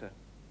inspector.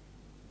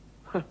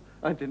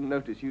 I didn't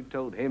notice you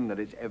told him that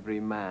it's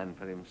every man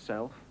for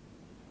himself.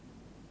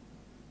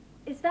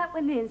 Is that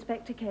when the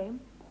inspector came?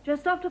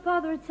 Just after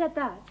Father had said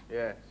that?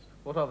 Yes.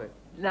 What of it?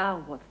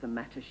 Now, what's the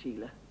matter,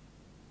 Sheila?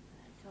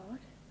 It's odd.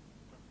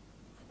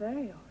 It's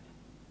very odd.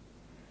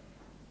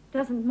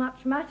 Doesn't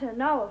much matter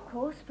now, of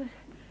course, but...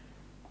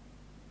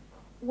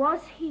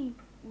 was he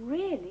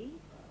really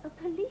a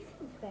police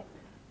inspector?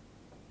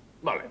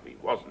 Well, if he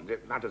wasn't,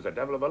 it matters a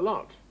devil of a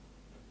lot.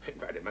 In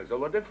fact, it makes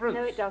all the difference.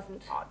 No, it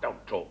doesn't. Ah,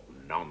 don't talk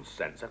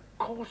nonsense. Of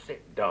course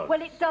it does.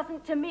 Well, it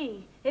doesn't to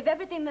me. If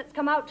everything that's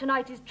come out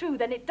tonight is true,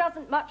 then it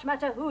doesn't much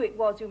matter who it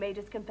was who made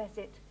us confess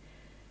it.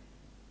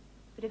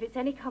 But if it's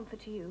any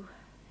comfort to you,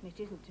 and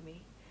it isn't to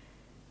me,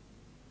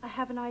 I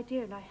have an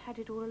idea, and I had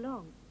it all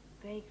along,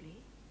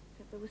 vaguely,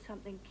 that there was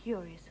something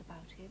curious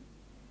about him.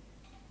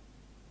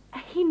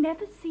 He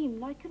never seemed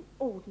like an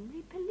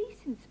ordinary police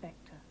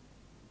inspector.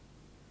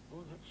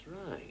 Oh, that's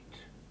right.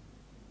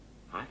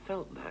 I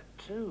felt that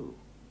too.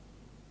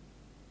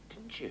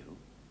 Didn't you?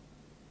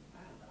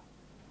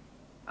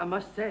 I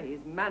must say,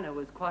 his manner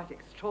was quite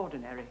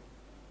extraordinary.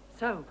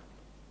 So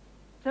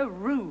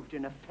rude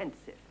and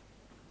offensive.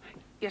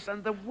 Yes,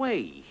 and the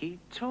way he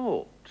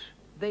talked.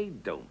 They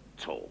don't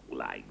talk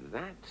like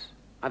that.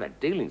 I've had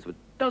dealings with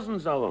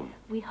dozens of them.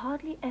 We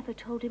hardly ever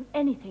told him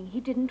anything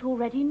he didn't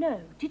already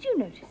know. Did you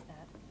notice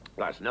that?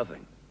 That's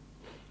nothing.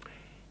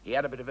 He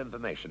had a bit of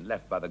information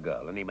left by the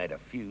girl, and he made a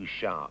few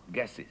sharp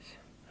guesses.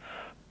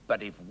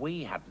 But if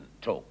we hadn't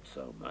talked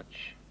so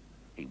much,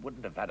 he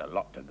wouldn't have had a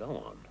lot to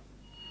go on.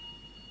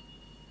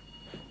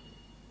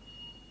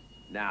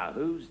 Now,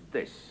 who's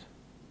this?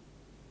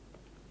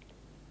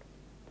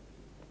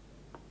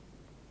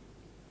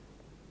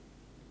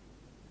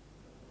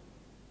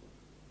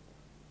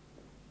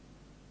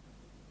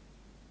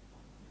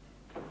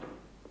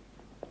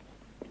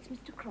 It's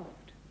Mr. Croft.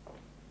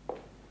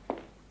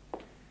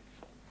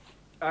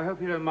 I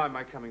hope you don't mind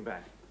my coming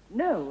back.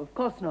 No, of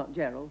course not,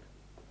 Gerald.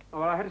 Oh,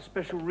 well, I had a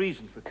special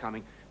reason for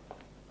coming.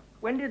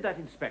 When did that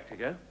inspector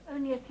go?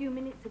 Only a few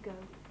minutes ago.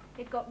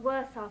 It got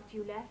worse after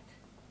you left.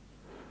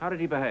 How did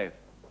he behave?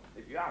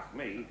 If you ask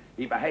me,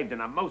 he behaved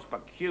in a most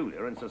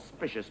peculiar and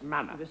suspicious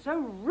manner. He was so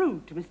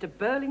rude to Mr.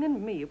 Burling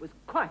and me, it was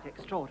quite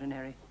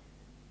extraordinary.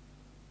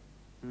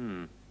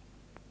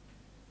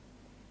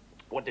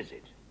 What is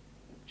it?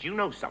 Do you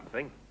know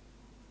something?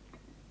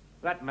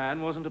 That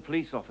man wasn't a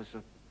police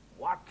officer.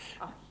 What?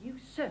 Are you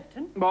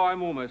certain? Well,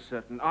 I'm almost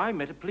certain. I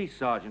met a police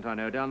sergeant I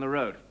know down the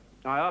road.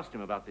 I asked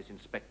him about this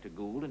Inspector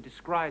Gould and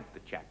described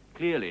the chap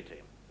clearly to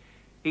him.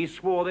 He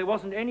swore there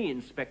wasn't any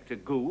Inspector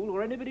Gould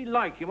or anybody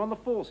like him on the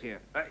force here.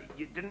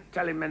 You didn't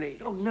tell him any...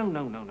 Oh,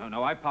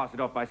 no. I passed it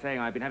off by saying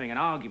I'd been having an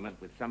argument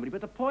with somebody,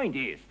 but the point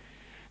is,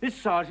 this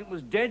sergeant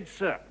was dead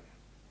certain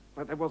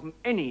that there wasn't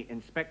any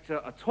inspector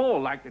at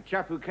all like the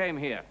chap who came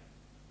here.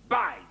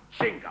 By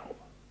jingo!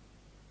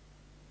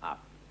 A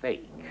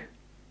fake.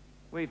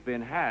 We've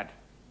been had.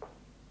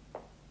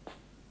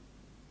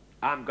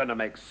 I'm going to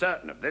make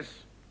certain of this.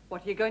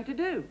 What are you going to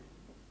do?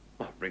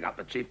 Well, bring up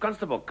the Chief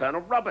Constable,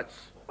 Colonel Roberts.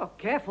 Oh,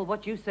 careful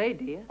what you say,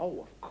 dear. Oh,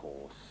 of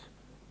course.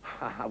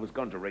 I was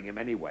going to ring him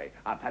anyway.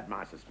 I've had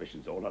my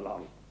suspicions all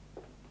along.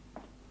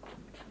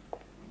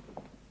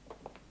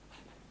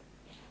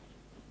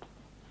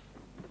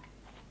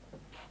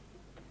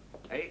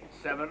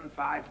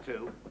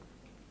 1752.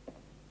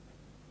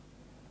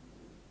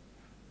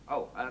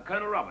 Oh,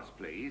 Colonel Roberts,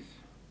 please.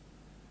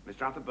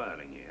 Mr. Arthur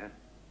Burling here.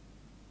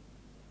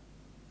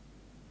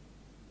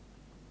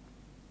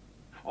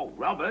 Oh,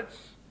 Roberts.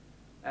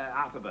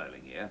 Arthur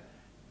Burling here.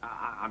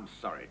 I'm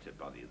sorry to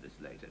bother you this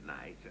late at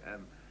night.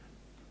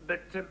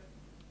 But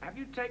have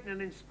you taken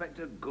an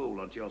Inspector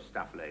Goole onto your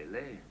staff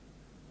lately?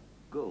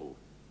 Goole.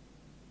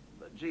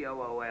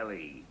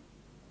 G-O-O-L-E.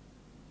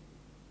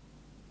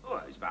 Oh,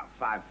 he's about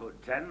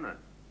 5'10",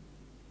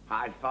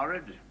 high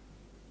forehead,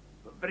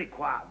 but very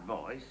quiet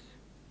voice.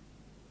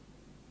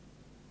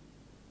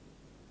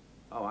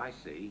 Oh, I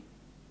see.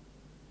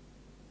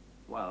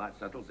 Well, that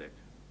settles it.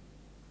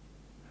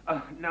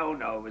 Oh, no,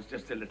 it was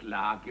just a little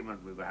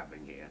argument we were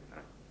having here.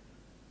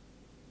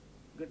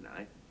 Good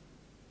night.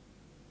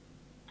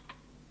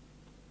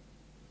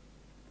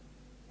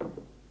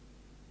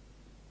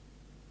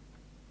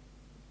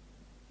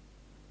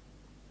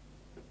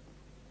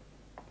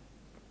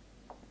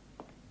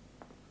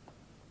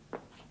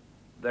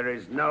 There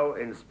is no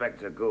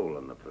Inspector Goole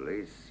in the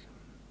police.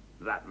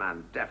 That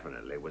man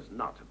definitely was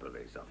not a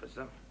police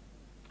officer.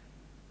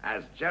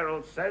 As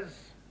Gerald says,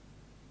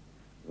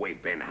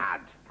 we've been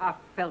had. I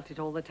felt it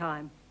all the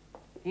time.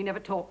 He never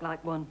talked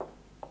like one.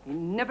 He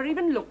never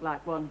even looked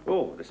like one.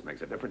 Oh, this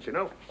makes a difference, you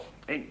know.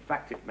 In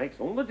fact, it makes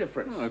all the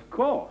difference. Oh, of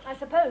course. I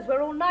suppose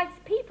we're all nice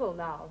people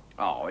now.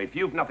 Oh, if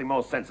you've nothing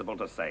more sensible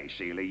to say,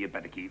 Sheila, you'd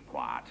better keep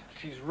quiet.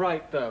 She's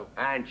right, though.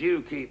 And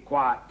you keep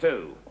quiet,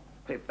 too.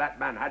 If that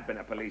man had been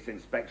a police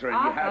inspector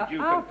and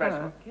you had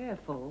confess...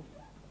 Careful.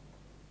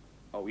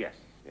 Oh, yes.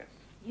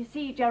 You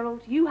see,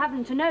 Gerald, you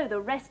happen to know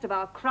the rest of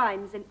our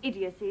crimes and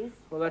idiocies.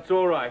 Well, that's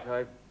all right.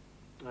 I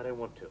don't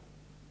want to.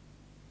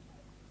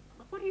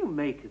 What do you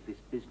make of this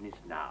business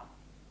now?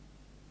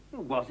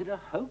 Was it a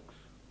hoax?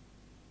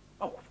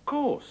 Oh, of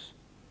course.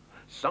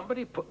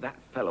 Somebody put that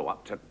fellow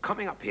up to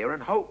coming up here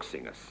and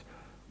hoaxing us.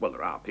 Well,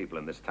 there are people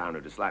in this town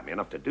who dislike me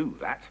enough to do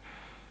that.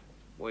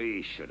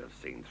 We should have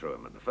seen through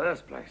him in the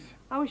first place.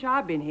 I wish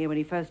I'd been here when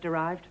he first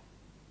arrived.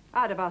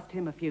 I'd have asked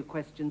him a few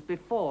questions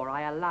before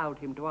I allowed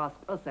him to ask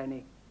us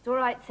any. It's all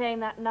right saying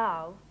that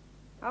now.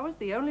 I was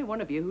the only one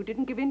of you who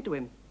didn't give in to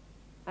him.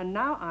 And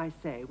now I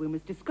say we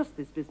must discuss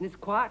this business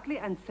quietly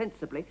and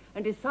sensibly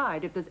and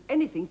decide if there's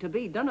anything to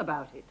be done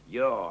about it.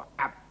 You're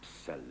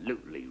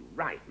absolutely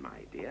right, my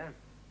dear.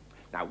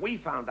 Now, we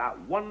found out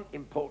one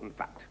important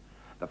fact.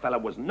 The fellow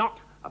was not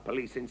a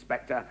police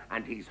inspector,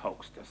 and he's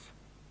hoaxed us.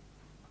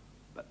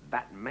 But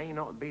that may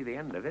not be the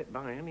end of it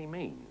by any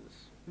means.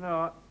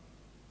 No,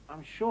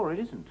 I'm sure it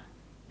isn't.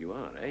 You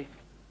are, eh?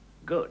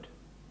 Good.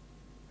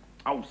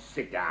 Oh,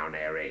 sit down,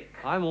 Eric.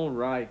 I'm all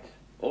right.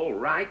 All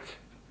right?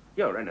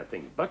 You're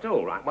anything but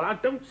all right. Well, now,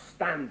 don't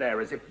stand there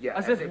as if you're...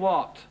 As if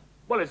what?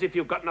 Well, as if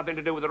you've got nothing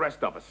to do with the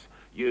rest of us.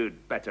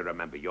 You'd better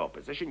remember your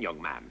position,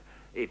 young man.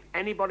 If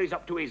anybody's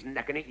up to his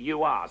neck in it,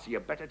 you are, so you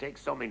better take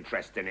some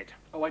interest in it.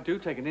 Oh, I do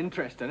take an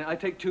interest in it. I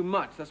take too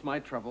much. That's my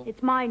trouble.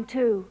 It's mine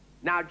too.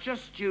 Now,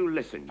 just you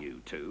listen,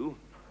 you two.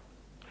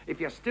 If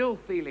you're still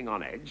feeling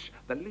on edge,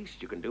 the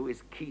least you can do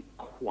is keep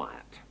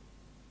quiet.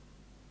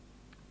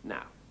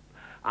 Now,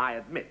 I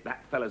admit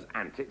that fella's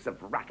antics have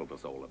rattled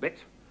us all a bit,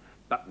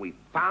 but we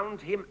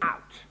found him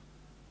out.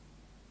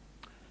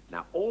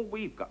 Now, all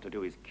we've got to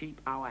do is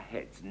keep our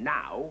heads.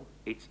 Now,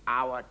 it's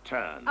our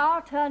turn.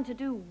 Our turn to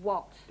do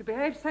what? To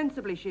behave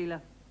sensibly,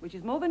 Sheila, which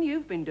is more than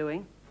you've been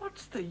doing.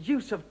 What's the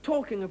use of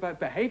talking about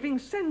behaving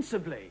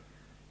sensibly?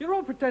 You're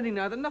all pretending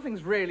now that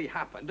nothing's really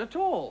happened at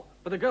all.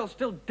 But the girl's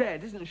still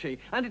dead, isn't she?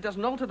 And it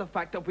doesn't alter the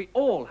fact that we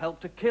all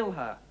helped to kill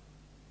her.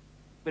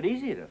 But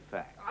is it a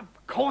fact? Of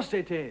course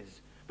it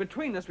is.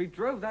 Between us, we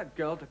drove that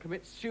girl to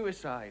commit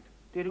suicide.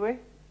 Did we?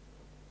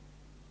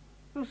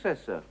 Who says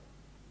so?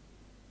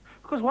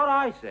 Because what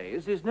I say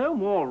is there's no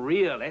more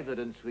real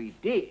evidence we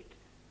did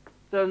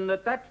than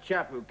that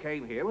chap who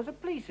came here was a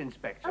police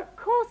inspector. Of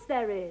course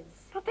there is.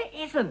 But there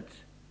isn't.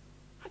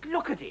 Like,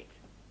 look at it.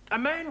 A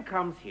man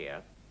comes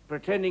here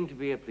pretending to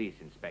be a police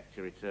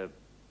inspector. It's a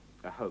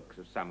hoax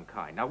of some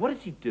kind. Now, what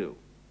does he do?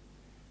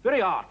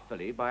 Very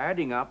artfully, by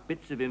adding up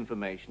bits of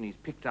information he's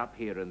picked up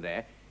here and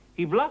there,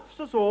 he bluffs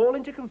us all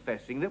into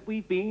confessing that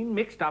we've been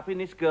mixed up in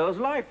this girl's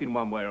life in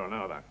one way or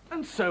another.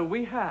 And so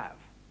we have.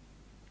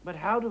 But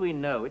how do we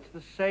know it's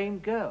the same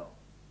girl?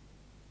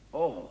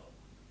 Oh,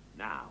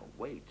 now,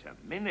 wait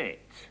a minute.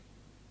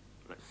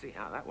 Let's see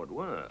how that would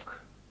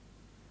work.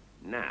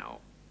 Now,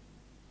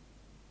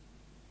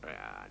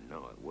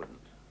 no, it wouldn't.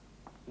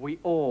 We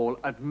all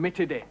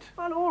admitted it.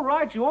 Well, all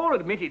right, you all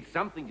admitted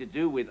something to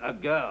do with a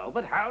girl,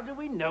 but how do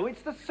we know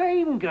it's the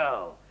same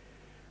girl?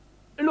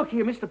 Look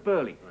here, Mr.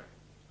 Burling.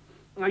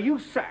 Now, you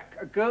sack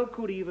a girl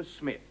called Eva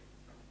Smith.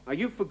 Now,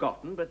 you've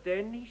forgotten, but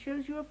then he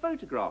shows you a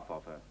photograph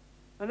of her.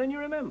 And then you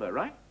remember,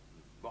 right?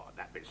 Well,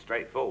 that bit's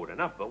straightforward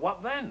enough, but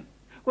what then?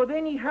 Well,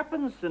 then he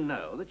happens to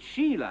know that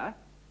Sheila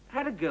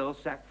had a girl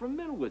sacked from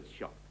Millward's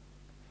shop.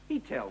 He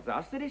tells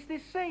us that it's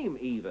this same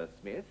Eva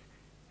Smith,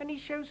 and he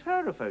shows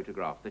her a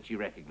photograph that she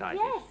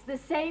recognizes. Yes, the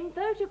same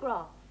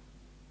photograph.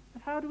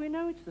 But how do we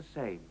know it's the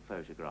same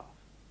photograph?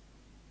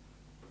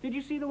 Did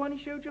you see the one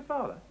he showed your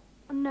father?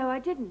 No, I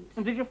didn't.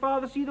 And did your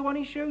father see the one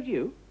he showed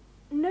you?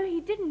 No,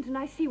 he didn't, and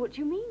I see what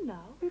you mean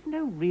now. We've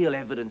no real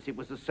evidence it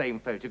was the same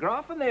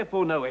photograph, and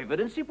therefore no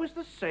evidence it was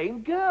the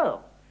same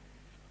girl.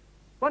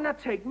 Why not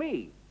take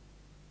me?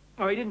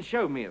 Oh, he didn't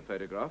show me a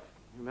photograph,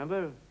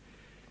 remember?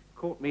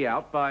 Caught me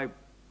out by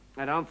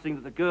announcing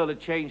that the girl had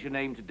changed her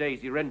name to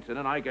Daisy Renton,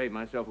 and I gave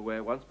myself away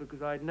at once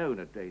because I'd known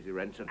a Daisy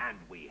Renton. And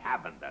we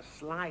haven't the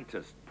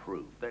slightest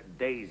proof that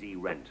Daisy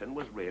Renton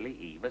was really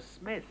Eva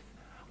Smith.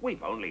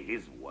 We've only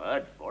his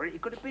word for it. He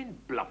could have been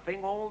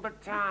bluffing all the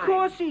time. Of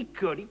course he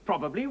could. He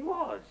probably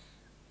was.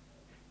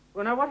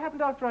 Well, now, what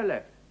happened after I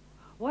left?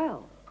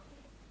 Well,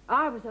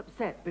 I was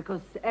upset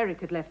because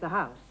Eric had left the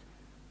house.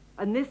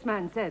 And this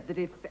man said that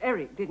if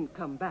Eric didn't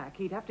come back,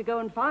 he'd have to go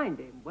and find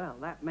him. Well,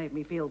 that made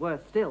me feel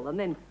worse still. And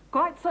then,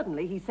 quite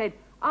suddenly, he said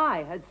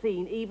I had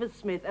seen Eva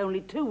Smith only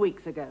 2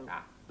 weeks ago.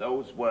 Ah,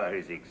 those were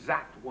his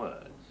exact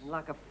words.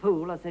 Like a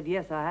fool, I said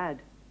yes, I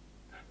had.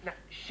 Now,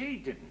 she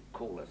didn't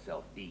call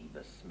herself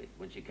Eva Smith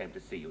when she came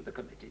to see you at the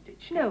committee, did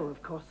she? No,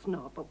 of course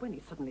not. But when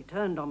he suddenly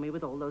turned on me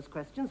with all those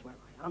questions, well,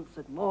 I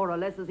answered more or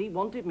less as he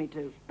wanted me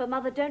to. But,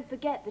 Mother, don't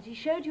forget that he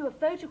showed you a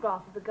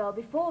photograph of the girl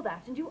before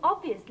that, and you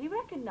obviously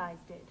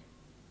recognized it.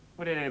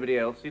 Well, did anybody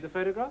else see the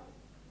photograph?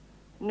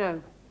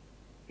 No.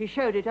 He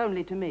showed it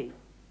only to me.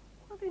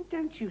 Well, then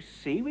don't you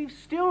see? We've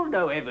still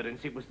no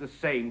evidence it was the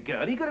same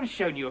girl. He could have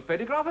shown you a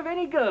photograph of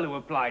any girl who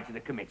applied to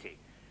the committee.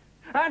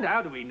 And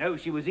how do we know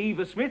she was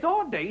Eva Smith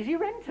or Daisy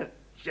Renton?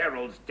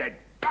 Gerald's dead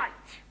right.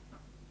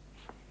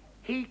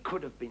 He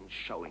could have been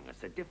showing us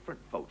a different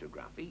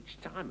photograph each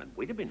time, and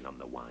we'd have been none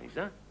the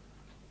wiser.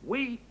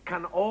 We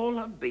can all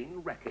have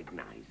been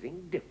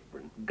recognizing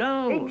different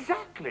girls.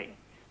 Exactly.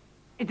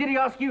 Did he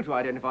ask you to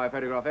identify a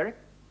photograph, Eric?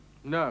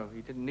 No,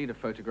 he didn't need a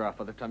photograph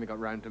by the time he got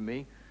round to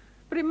me.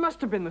 But it must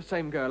have been the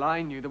same girl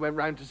I knew that went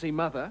round to see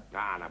Mother.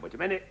 Ah, now, wait a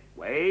minute.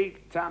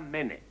 Wait a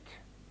minute.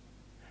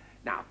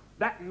 Now,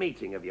 that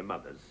meeting of your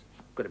mother's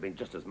could have been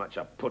just as much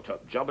a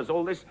put-up job as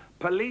all this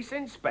police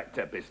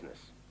inspector business.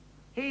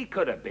 He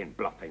could have been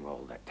bluffing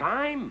all the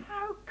time.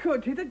 How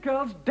could he? The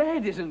girl's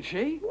dead, isn't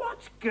she?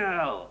 What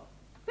girl?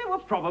 There were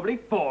probably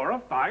 4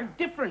 or 5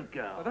 different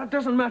girls. Well, that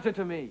doesn't matter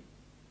to me.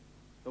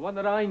 The one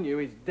that I knew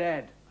is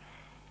dead.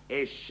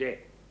 Is she?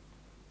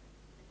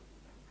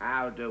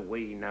 How do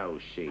we know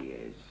she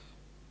is?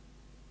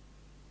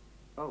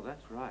 Oh,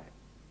 that's right.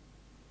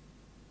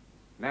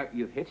 Now,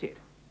 you've hit it.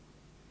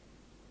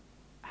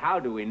 How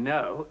do we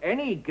know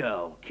any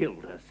girl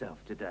killed herself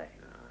today?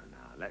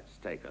 Now, let's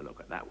take a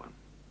look at that one.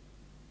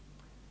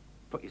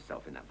 Put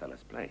yourself in that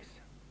fella's place.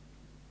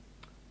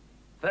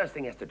 First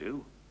thing he has to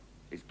do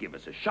is give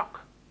us a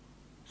shock.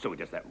 So he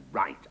does that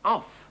right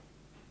off.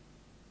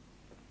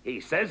 He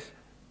says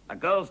a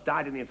girl's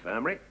died in the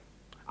infirmary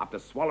after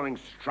swallowing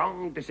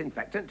strong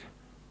disinfectant.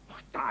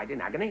 Died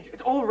in agony.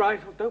 It's all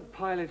right. Well, don't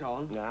pile it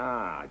on.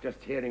 Ah,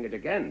 just hearing it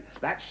again.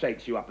 That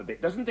shakes you up a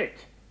bit, doesn't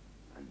it?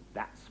 And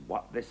that's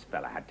what this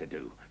fella had to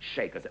do.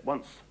 Shake us at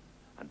once.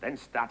 And then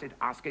started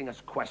asking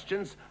us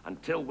questions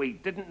until we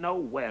didn't know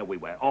where we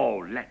were.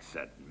 Oh, let's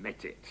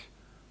admit it.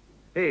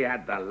 He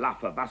had the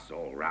laugh of us,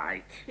 all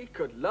right. He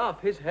could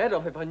laugh his head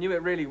off if I knew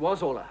it really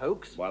was all a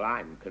hoax. Well,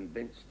 I'm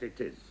convinced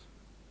it is.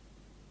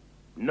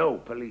 No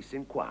police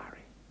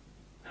inquiry.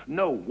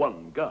 No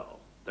one girl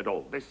that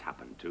all this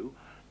happened to.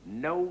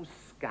 No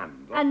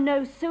scandal. And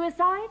no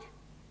suicide?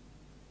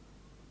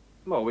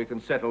 Well, we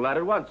can settle that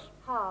at once.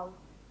 How?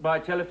 By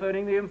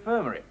telephoning the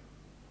infirmary.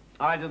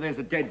 Either there's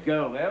a dead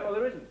girl there or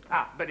there isn't.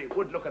 Ah, but it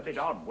would look a bit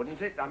odd,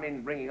 wouldn't it? I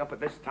mean, ringing up at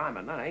this time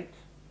of night.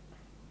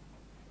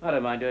 I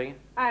don't mind doing it.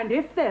 And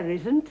if there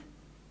isn't?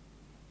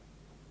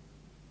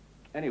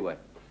 Anyway,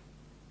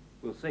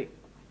 we'll see.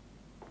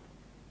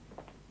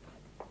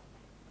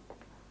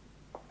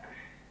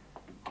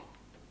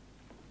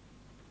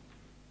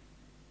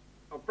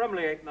 Oh,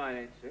 Brumley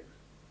 8986.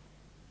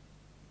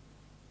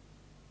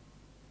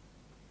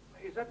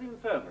 Is that the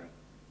infirmary?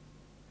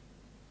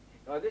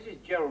 Oh, this is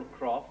Gerald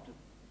Croft,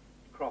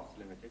 Crofts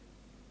Limited.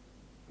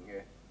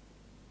 Yeah.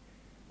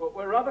 Well,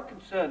 we're rather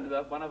concerned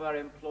about one of our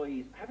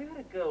employees. Have you had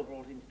a girl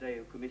brought in today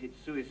who committed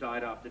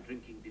suicide after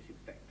drinking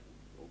disinfectant?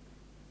 Or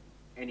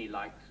any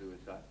like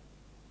suicide?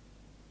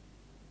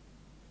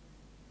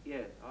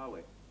 Yes, are we?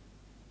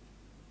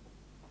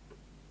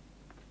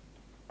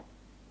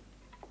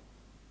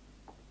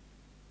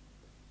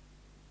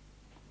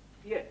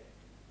 Yes.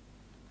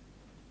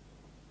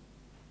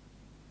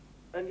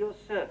 And you're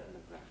certain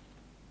of that?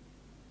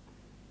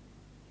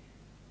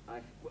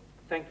 Well,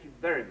 thank you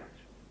very much.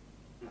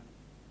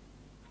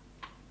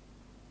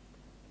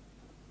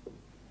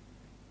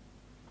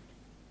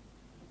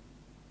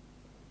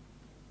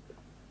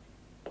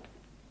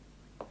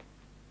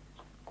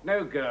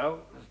 No girl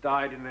has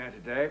died in there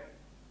today.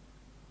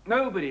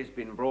 Nobody's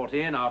been brought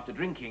in after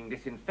drinking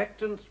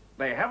disinfectant.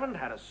 They haven't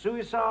had a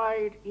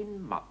suicide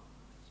in months.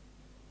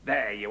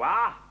 There you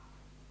are.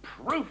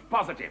 Proof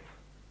positive.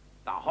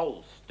 The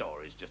whole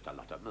story's just a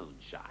lot of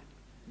moonshine.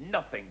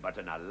 Nothing but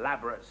an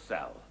elaborate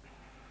sell.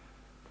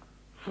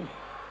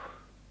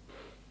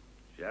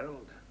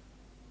 Gerald,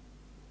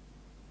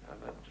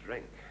 have a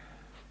drink.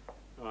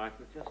 Oh, I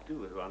could just do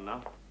with one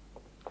now.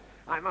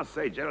 I must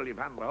say, Gerald, you've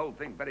handled the whole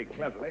thing very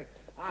cleverly.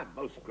 I'm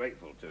most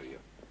grateful to you.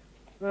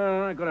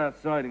 Well, I got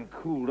outside and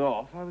cooled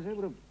off. I was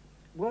able to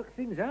work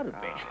things out a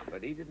bit.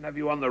 But he didn't have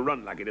you on the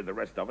run like he did the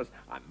rest of us.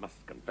 I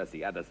must confess he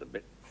had us a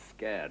bit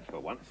scared for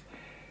once.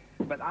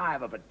 But I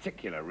have a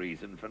particular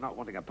reason for not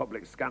wanting a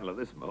public scandal at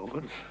this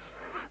moment.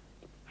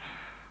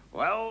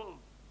 Well,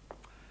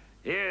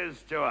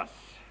 here's to us.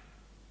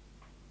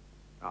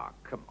 Oh,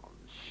 come on,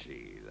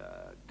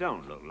 Sheila.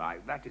 Don't look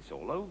like that. It's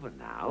all over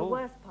now. The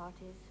worst part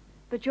is,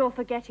 but you're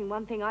forgetting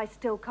one thing I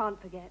still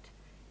can't forget.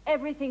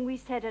 Everything we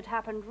said had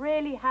happened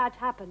really had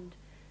happened.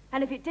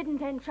 And if it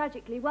didn't end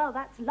tragically, well,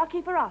 that's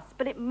lucky for us,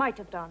 but it might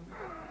have done.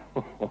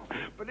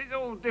 But it's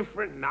all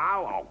different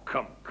now. Oh,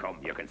 come, come.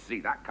 You can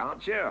see that,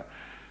 can't you?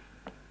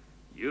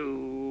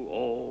 You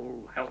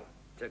all helped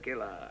to kill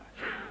her.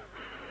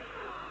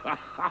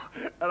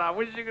 And I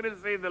wish you could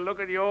have seen the look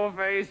on your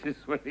faces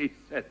when he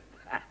said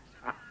that.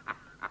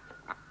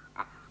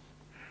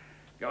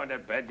 Going to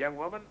bed, young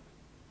woman?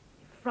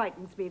 It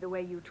frightens me the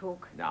way you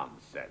talk.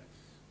 Nonsense.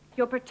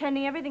 You're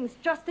pretending everything's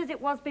just as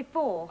it was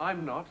before.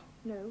 I'm not.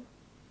 No,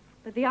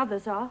 but the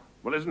others are.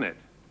 Well, isn't it?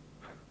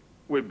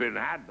 We've been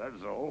had,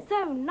 that's all.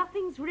 So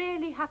nothing's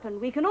really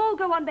happened. We can all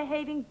go on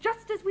behaving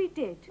just as we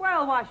did.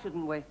 Well, why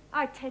shouldn't we?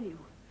 I tell you,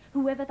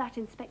 whoever that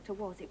inspector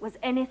was, it was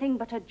anything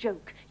but a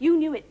joke. You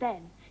knew it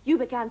then. You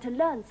began to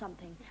learn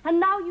something. And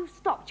now you've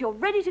stopped. You're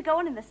ready to go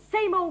on in the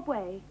same old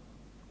way.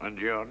 And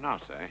you're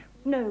not, eh?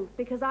 No,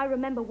 because I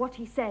remember what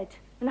he said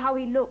and how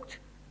he looked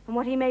and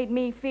what he made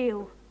me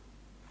feel.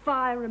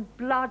 Fire and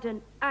blood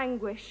and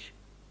anguish.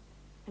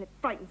 And it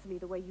frightens me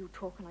the way you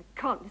talk, and I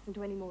can't listen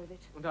to any more of it.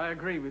 And I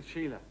agree with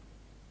Sheila.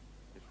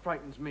 It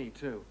frightens me,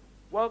 too.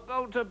 Well,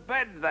 go to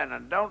bed then,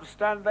 and don't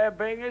stand there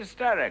being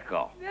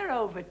hysterical. They're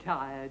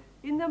overtired.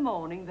 In the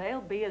morning,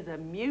 they'll be as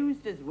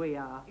amused as we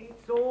are.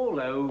 It's all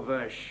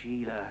over,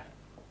 Sheila.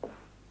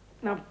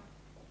 Now,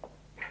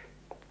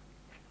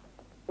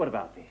 what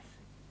about this?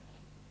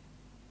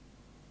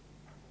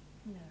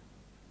 No,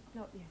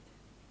 not yet.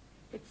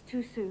 It's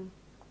too soon.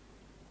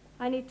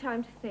 I need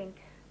time to think.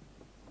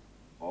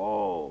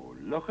 Oh,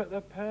 look at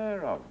the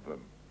pair of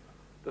them.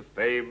 The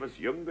famous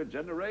younger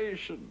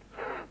generation.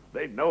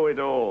 They know it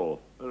all.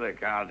 They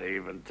can't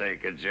even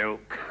take a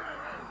joke.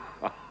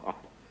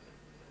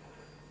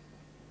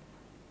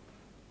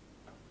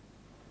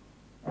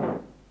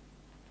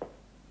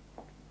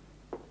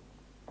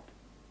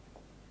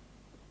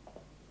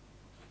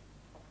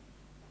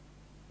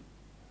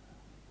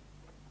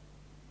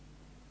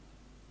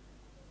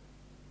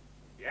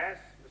 Yes,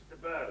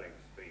 Mr. Burling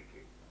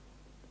speaking.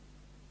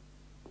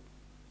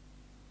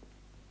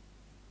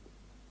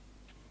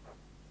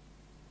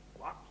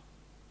 What?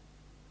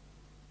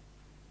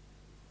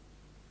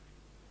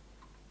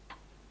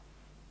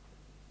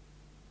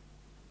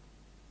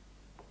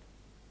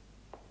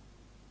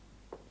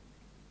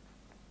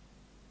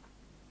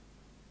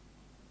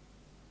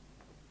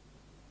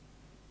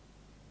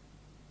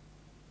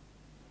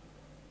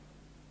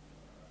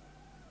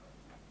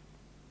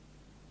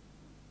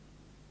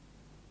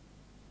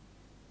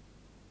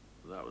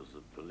 That was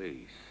the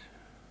police.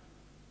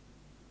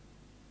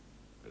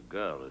 A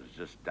girl has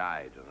just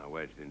died on her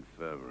way to the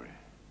infirmary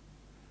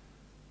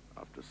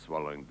after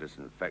swallowing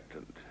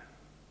disinfectant.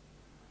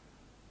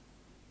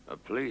 A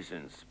police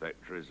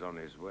inspector is on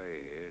his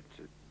way here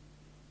to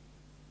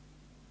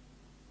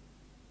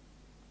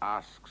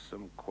ask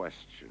some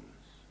questions.